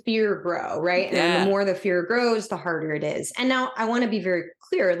makes the fear grow, right? Yeah. And the more the fear grows, the harder it is. And now I want to be very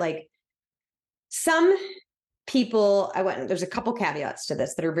clear, like some people, there's a couple caveats to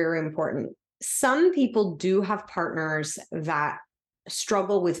this that are very important. Some people do have partners that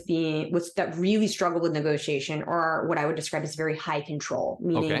struggle with negotiation, or what I would describe as very high control,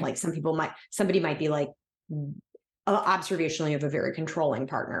 meaning like somebody might be like observationally of a very controlling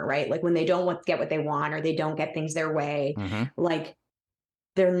partner, right? Like when they don't get what they want, or they don't get things their way, like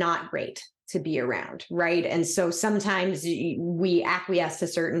they're not great to be around, right? And so sometimes we acquiesce to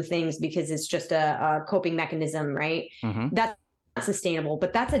certain things because it's just a coping mechanism, right? That's not sustainable,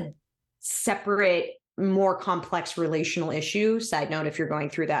 but that's a separate, more complex relational issue. Side note, if you're going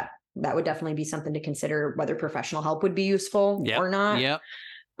through that, that would definitely be something to consider, whether professional help would be useful or not. Yep.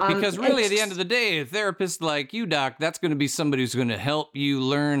 Because really, at the end of the day, a therapist like you, Doc, that's going to be somebody who's going to help you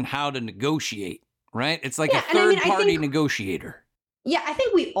learn how to negotiate, right? It's like a third-party negotiator. Yeah, I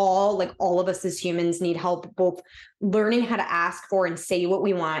think we all, like all of us as humans, need help both learning how to ask for and say what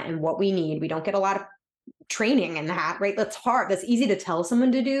we want and what we need. We don't get a lot of training in that, right? That's hard. That's easy to tell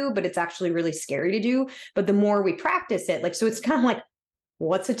someone to do, but it's actually really scary to do. But the more we practice it, like, so it's kind of like,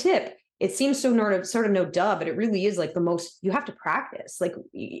 what's a tip? It seems so sort of no duh, but it really is like the most, you have to practice. Like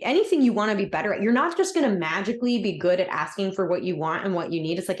anything you want to be better at, you're not just going to magically be good at asking for what you want and what you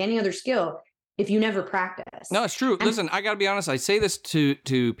need. It's like any other skill. If you never practice. No, it's true. Listen, I got to be honest. I say this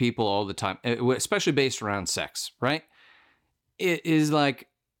to people all the time, especially based around sex, right? It is like,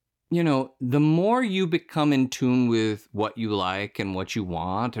 you know, the more you become in tune with what you like and what you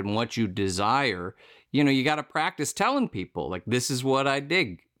want and what you desire, you know, you got to practice telling people, like, this is what I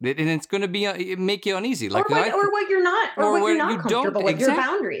dig. And it's going to be make you uneasy, like or what you're not comfortable with, your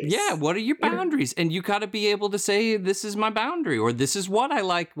boundaries. Yeah, what are your boundaries? And you got to be able to say, this is my boundary, or this is what I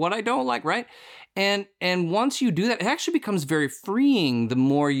like, what I don't like, right? And once you do that, it actually becomes very freeing the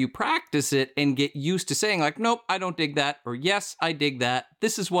more you practice it and get used to saying, like, nope, I don't dig that, or yes, I dig that.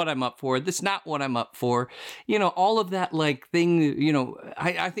 This is what I'm up for. This is not what I'm up for. You know, all of that like thing. You know,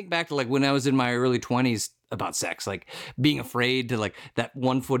 I think back to like when I was in my early 20s. About sex, like being afraid to like that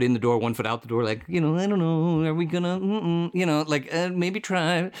 1 foot in the door, 1 foot out the door, like, you know, I don't know, are we gonna, you know, like maybe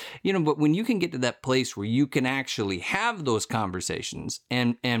try, you know, but when you can get to that place where you can actually have those conversations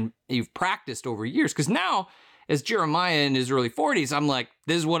and you've practiced over years, because now as Jeremiah in his early 40s, I'm like,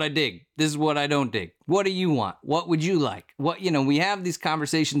 this is what I dig. This is what I don't dig. What do you want? What would you like? What, you know, we have these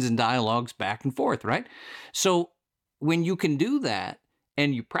conversations and dialogues back and forth, right? So when you can do that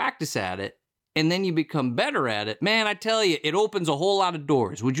and you practice at it, and then you become better at it, man, I tell you, it opens a whole lot of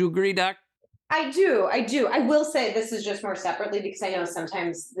doors. Would you agree, Doc? I do. I will say this is just more separately, because I know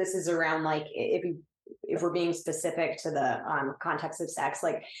sometimes this is around like, if we're being specific to the context of sex,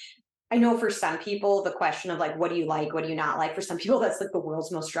 like I know for some people, the question of like, what do you like? What do you not like? For some people, that's like the world's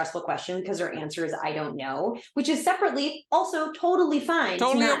most stressful question, because their answer is, I don't know, which is separately also totally fine.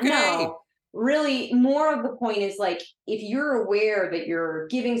 Totally okay. Know. Really, more of the point is like, if you're aware that you're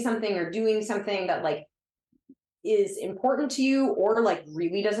giving something or doing something that like is important to you, or like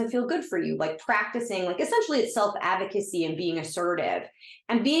really doesn't feel good for you, like practicing, like essentially it's self-advocacy and being assertive.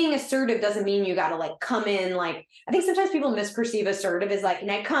 And being assertive doesn't mean you got to like come in, like, I think sometimes people misperceive assertive as like,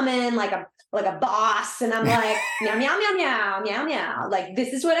 and I come in like a boss, and I'm like, meow, meow, meow, meow, meow, meow. Like,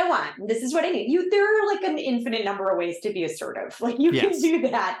 this is what I want. This is what I need. There are like an infinite number of ways to be assertive. Like you can do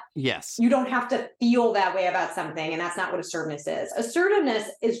that. Yes. You don't have to feel that way about something. And that's not what assertiveness is. Assertiveness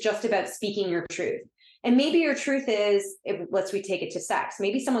is just about speaking your truth. And maybe your truth is, let's take it to sex.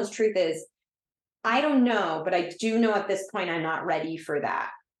 Maybe someone's truth is, I don't know, but I do know at this point, I'm not ready for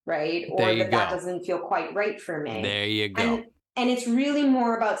that. Right. Or that doesn't feel quite right for me. There you go. And it's really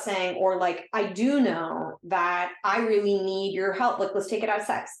more about saying, or like, I do know that I really need your help. Like, let's take it out of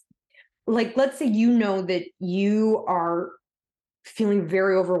sex. Like, let's say, you know, that you are feeling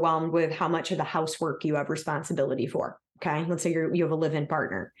very overwhelmed with how much of the housework you have responsibility for. Okay. Let's say you have a live-in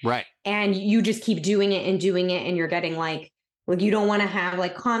partner. Right. And you just keep doing it. And you're getting like you don't want to have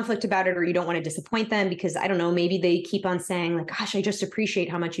like conflict about it, or you don't want to disappoint them because, I don't know, maybe they keep on saying like, gosh, I just appreciate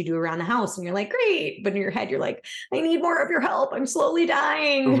how much you do around the house. And you're like, great. But in your head, you're like, I need more of your help. I'm slowly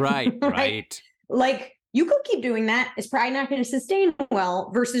dying. Right. Right. Like you could keep doing that. It's probably not going to sustain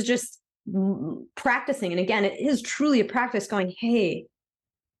well, versus just practicing. And again, it is truly a practice going, hey,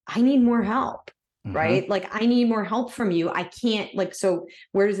 I need more help. Right? Like, I need more help from you. I can't, like, so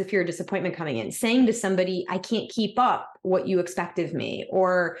where does the fear of disappointment coming in? Saying to somebody, I can't keep up what you expect of me,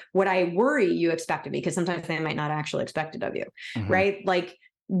 or what I worry you expect of me, because sometimes they might not actually expect it of you. Right? Like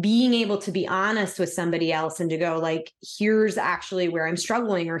being able to be honest with somebody else and to go like, here's actually where I'm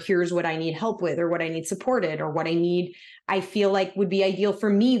struggling, or here's what I need help with, or what I need supported, or what I feel like would be ideal for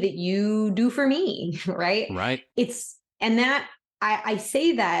me that you do for me. Right. Right. And that I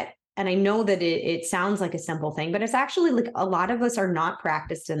say that, and I know that it sounds like a simple thing, but it's actually like a lot of us are not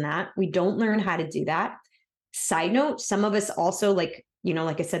practiced in that. We don't learn how to do that. Side note, some of us also like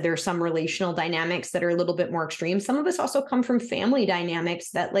I said, there are some relational dynamics that are a little bit more extreme. Some of us also come from family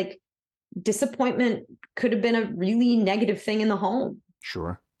dynamics that like disappointment could have been a really negative thing in the home.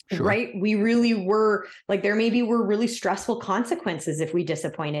 Sure. Right. We really were like, there maybe were really stressful consequences if we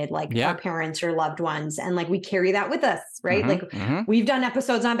disappointed like our parents or loved ones. And like, we carry that with us. Right. We've done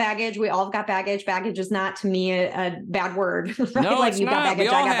episodes on baggage. We all have got baggage. Baggage is not to me a bad word. Right? No, like it's you not. got baggage, we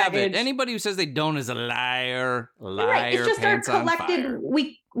all I got have baggage. It. Anybody who says they don't is a liar. Right. It's just our collected,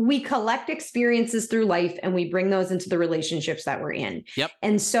 we collect experiences through life and we bring those into the relationships that we're in. Yep.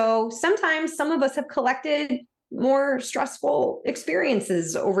 And so sometimes some of us have collected more stressful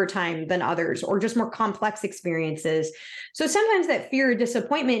experiences over time than others, or just more complex experiences. So sometimes that fear of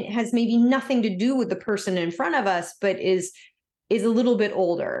disappointment has maybe nothing to do with the person in front of us, but is a little bit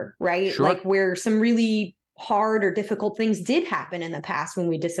older, right? Sure. Like where some really hard or difficult things did happen in the past when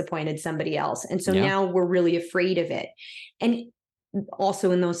we disappointed somebody else. And so now we're really afraid of it. And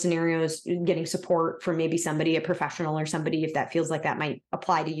also in those scenarios, getting support from maybe somebody, a professional or somebody, if that feels like that might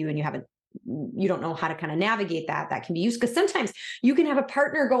apply to you and you don't know how to kind of navigate that can be used. Because sometimes you can have a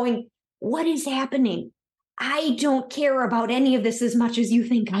partner going, what is happening? I don't care about any of this as much as you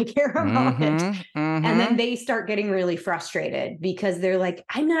think I care about it. And then they start getting really frustrated because they're like,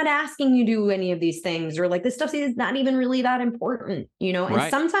 I'm not asking you to do any of these things, or like this stuff is not even really that important, And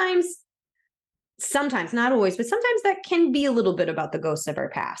sometimes, not always, but sometimes that can be a little bit about the ghosts of our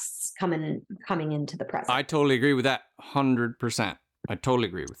pasts coming into the present. I totally agree with that. 100%. I totally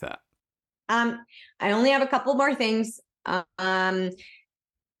agree with that. I only have a couple more things.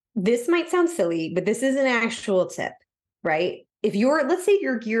 This might sound silly, but this is an actual tip, right? Let's say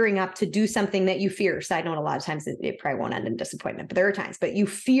you're gearing up to do something that you fear. Side note, a lot of times it probably won't end in disappointment, but there are times, but you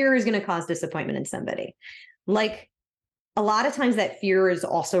fear is going to cause disappointment in somebody. Like a lot of times that fear is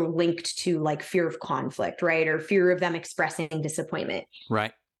also linked to like fear of conflict, right? Or fear of them expressing disappointment.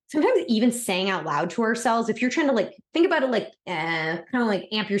 Right. Sometimes even saying out loud to ourselves, if you're trying to like, think about it, like kind of like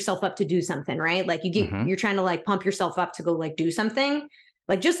amp yourself up to do something, right? Like you're trying to like pump yourself up to go like do something.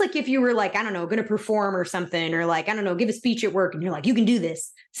 Like, just like if you were like, I don't know, going to perform or something, or like, I don't know, give a speech at work and you're like, you can do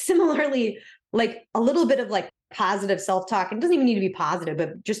this. Similarly, like a little bit of like positive self-talk. It doesn't even need to be positive,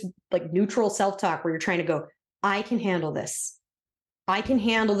 but just like neutral self-talk where you're trying to go, I can handle this. I can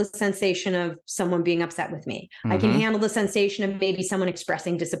handle the sensation of someone being upset with me. I can handle the sensation of maybe someone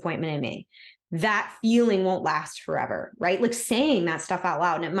expressing disappointment in me. That feeling won't last forever, right? Like saying that stuff out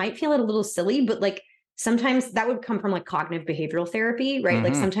loud. And it might feel a little silly, but like sometimes that would come from like cognitive behavioral therapy, right?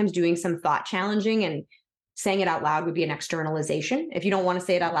 Like sometimes doing some thought challenging and saying it out loud would be an externalization. If you don't want to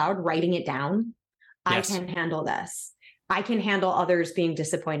say it out loud, writing it down. Yes. I can handle this. I can handle others being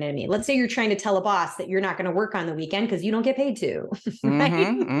disappointed in me. Let's say you're trying to tell a boss that you're not going to work on the weekend because you don't get paid to,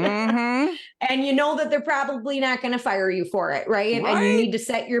 right? And you know that they're probably not going to fire you for it, right? And you need to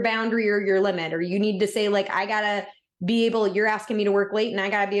set your boundary or your limit, or you need to say like, I got to be able, you're asking me to work late and I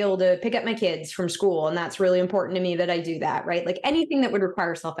got to be able to pick up my kids from school. And that's really important to me that I do that, right? Like anything that would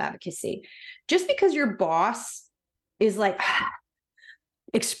require self-advocacy. Just because your boss is like,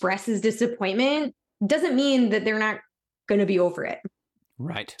 expresses disappointment doesn't mean that they're not going to be over it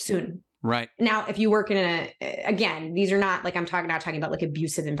soon. Right. Now, if you work in again, these are not like, I'm not talking about like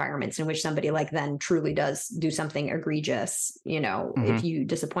abusive environments in which somebody like then truly does do something egregious, if you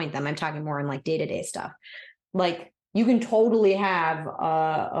disappoint them. I'm talking more in like day-to-day stuff. Like you can totally have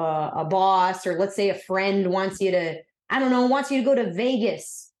a boss, or let's say a friend wants you to go to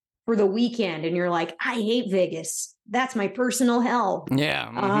Vegas for the weekend. And you're like, I hate Vegas. That's my personal hell. Yeah.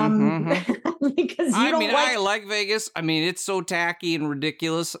 Because I like Vegas. I mean, it's so tacky and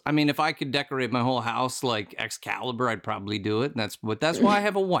ridiculous. I mean, if I could decorate my whole house like Excalibur, I'd probably do it. And that's why I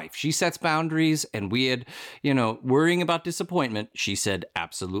have a wife. She sets boundaries, and we had, worrying about disappointment. She said,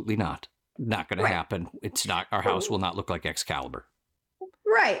 absolutely not. Not going to happen. It's not, our house will not look like Excalibur.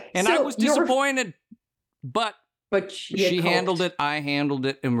 Right. And so I was disappointed, but she handled it. I handled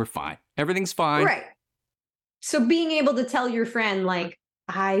it, and we're fine. Everything's fine. Right. So being able to tell your friend, like,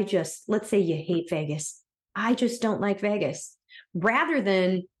 let's say you hate Vegas. I just don't like Vegas. Rather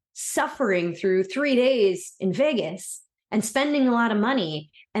than suffering through 3 days in Vegas and spending a lot of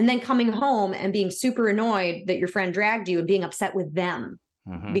money and then coming home and being super annoyed that your friend dragged you and being upset with them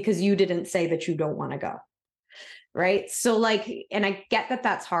because you didn't say that you don't want to go. Right. So like, and I get that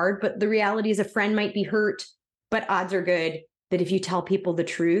that's hard, but the reality is a friend might be hurt, but odds are good that if you tell people the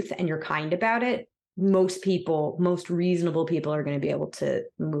truth and you're kind about it, most reasonable people are going to be able to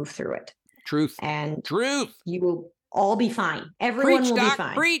move through it. Truth. You will all be fine. Everyone will be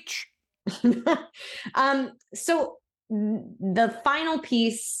fine. Preach. So the final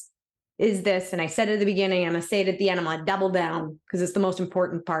piece is this, and I said it at the beginning, I'm going to say it at the end, I'm going to double down because it's the most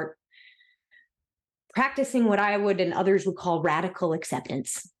important part. Practicing what I would and others would call radical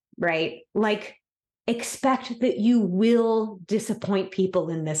acceptance, right? Like, expect that you will disappoint people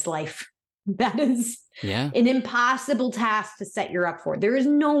in this life. That is an impossible task to set you up for. There is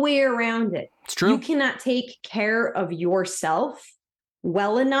no way around it. It's true. You cannot take care of yourself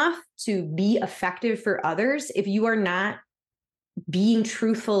well enough to be effective for others if you are not being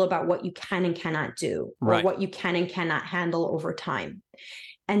truthful about what you can and cannot do, or what you can and cannot handle over time.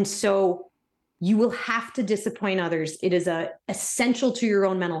 And so you will have to disappoint others. It is essential to your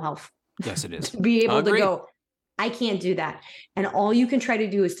own mental health. Yes, it is. To be able to go, I can't do that. And all you can try to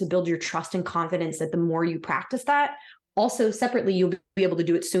do is to build your trust and confidence that the more you practice that, also separately, you'll be able to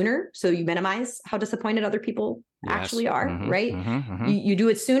do it sooner. So you minimize how disappointed other people actually are, right? You do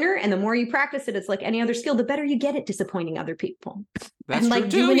it sooner. And the more you practice it, it's like any other skill, the better you get at disappointing other people. That's and like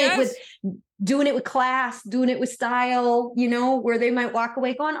true doing it with class, doing it with style, you know, where they might walk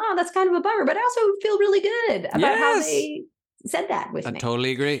away going, oh, that's kind of a bummer, but I also feel really good about how they said that with me. I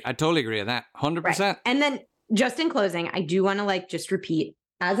totally agree on that. 100%. Right. And then just in closing, I do want to just repeat,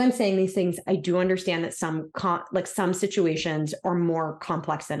 as I'm saying these things, I do understand that some situations are more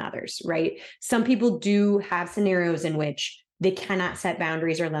complex than others, right? Some people do have scenarios in which they cannot set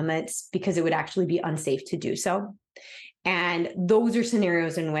boundaries or limits because it would actually be unsafe to do so. And those are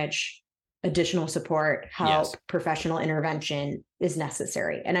scenarios in which additional support, help, professional intervention is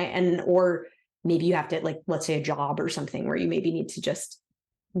necessary. Or maybe you have to, let's say a job or something where you maybe need to just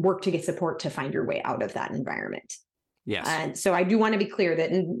work to get support to find your way out of that environment. Yes. And so I do want to be clear that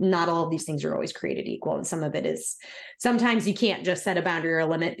not all of these things are always created equal. And some of it is, sometimes you can't just set a boundary or a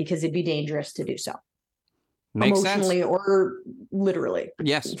limit because it'd be dangerous to do so. Makes emotionally sense. Or literally.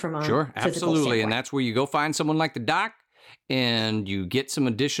 Yes, from a sure. Absolutely. standpoint. And that's where you go find someone like the doc and you get some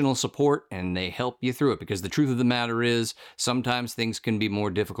additional support and they help you through it, because the truth of the matter is sometimes things can be more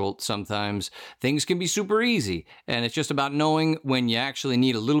difficult. Sometimes things can be super easy. And it's just about knowing when you actually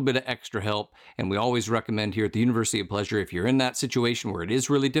need a little bit of extra help. And we always recommend here at the University of Pleasure, if you're in that situation where it is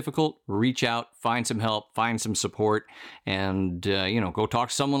really difficult, reach out, find some help, find some support, and, go talk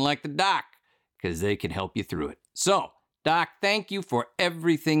to someone like the doc, because they can help you through it. So, Doc, thank you for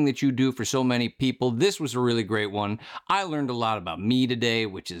everything that you do for so many people. This was a really great one. I learned a lot about me today,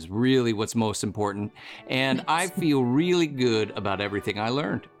 which is really what's most important. And I feel really good about everything I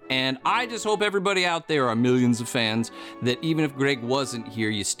learned. And I just hope everybody out there, our millions of fans, that even if Greg wasn't here,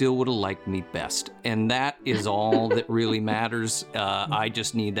 you still would have liked me best. And that is all that really matters. I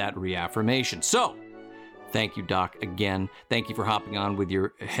just need that reaffirmation. So, thank you, Doc, again. Thank you for hopping on with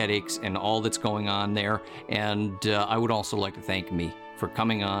your headaches and all that's going on there. And I would also like to thank me for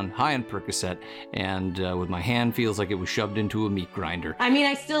coming on high on Percocet and with my hand feels like it was shoved into a meat grinder. I mean,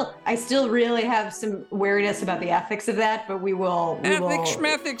 I still really have some wariness about the ethics of that, but we will.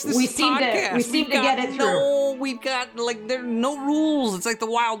 Schmethics, we seem to get it through. No, we've got, there are no rules. It's like the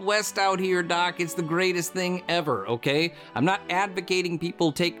Wild West out here, Doc. It's the greatest thing ever, okay? I'm not advocating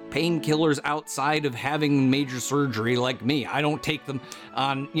people take painkillers outside of having major surgery like me. I don't take them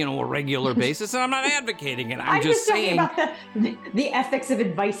on, a regular basis, and I'm not advocating it. I'm just saying about the ethics of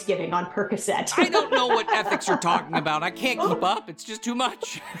advice giving on Percocet. I don't know what ethics you're talking about. I can't keep up. It's just too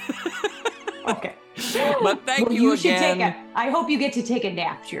much. Okay. But thank you again. I hope you get to take a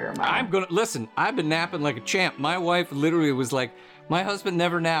nap, Jeremiah. Listen, I've been napping like a champ. My wife literally was like, my husband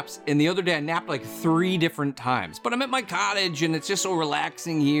never naps. And the other day I napped 3 different times. But I'm at my cottage and it's just so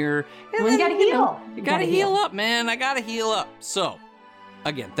relaxing here. And you gotta heal. You gotta heal up, man. I gotta heal up. So,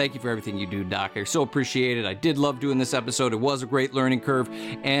 again, thank you for everything you do, Doc. I so appreciate it. I did love doing this episode. It was a great learning curve.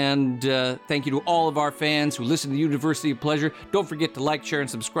 And thank you to all of our fans who listen to the University of Pleasure. Don't forget to like, share, and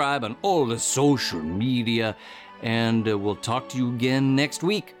subscribe on all the social media. And we'll talk to you again next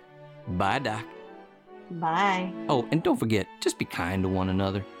week. Bye, Doc. Bye. Oh, and don't forget, just be kind to one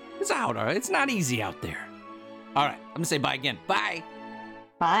another. It's out, all right? It's not easy out there. All right, I'm going to say bye again. Bye.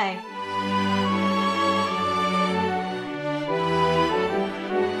 Bye.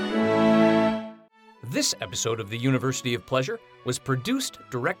 This episode of the University of Pleasure was produced,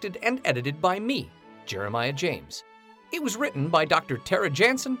 directed, and edited by me, Jeremiah James. It was written by Dr. Tara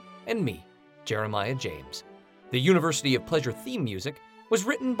Jansen and me, Jeremiah James. The University of Pleasure theme music was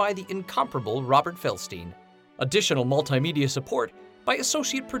written by the incomparable Robert Felstein. Additional multimedia support by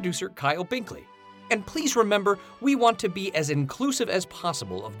associate producer Kyle Binkley. And please remember, we want to be as inclusive as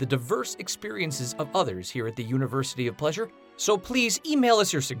possible of the diverse experiences of others here at the University of Pleasure. So please email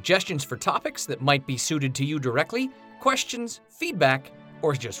us your suggestions for topics that might be suited to you directly, questions, feedback,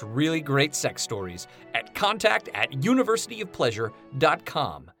 or just really great sex stories at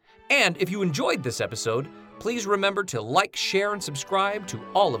contact@universityofpleasure.com. And if you enjoyed this episode, please remember to like, share, and subscribe to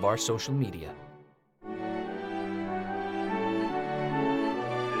all of our social media.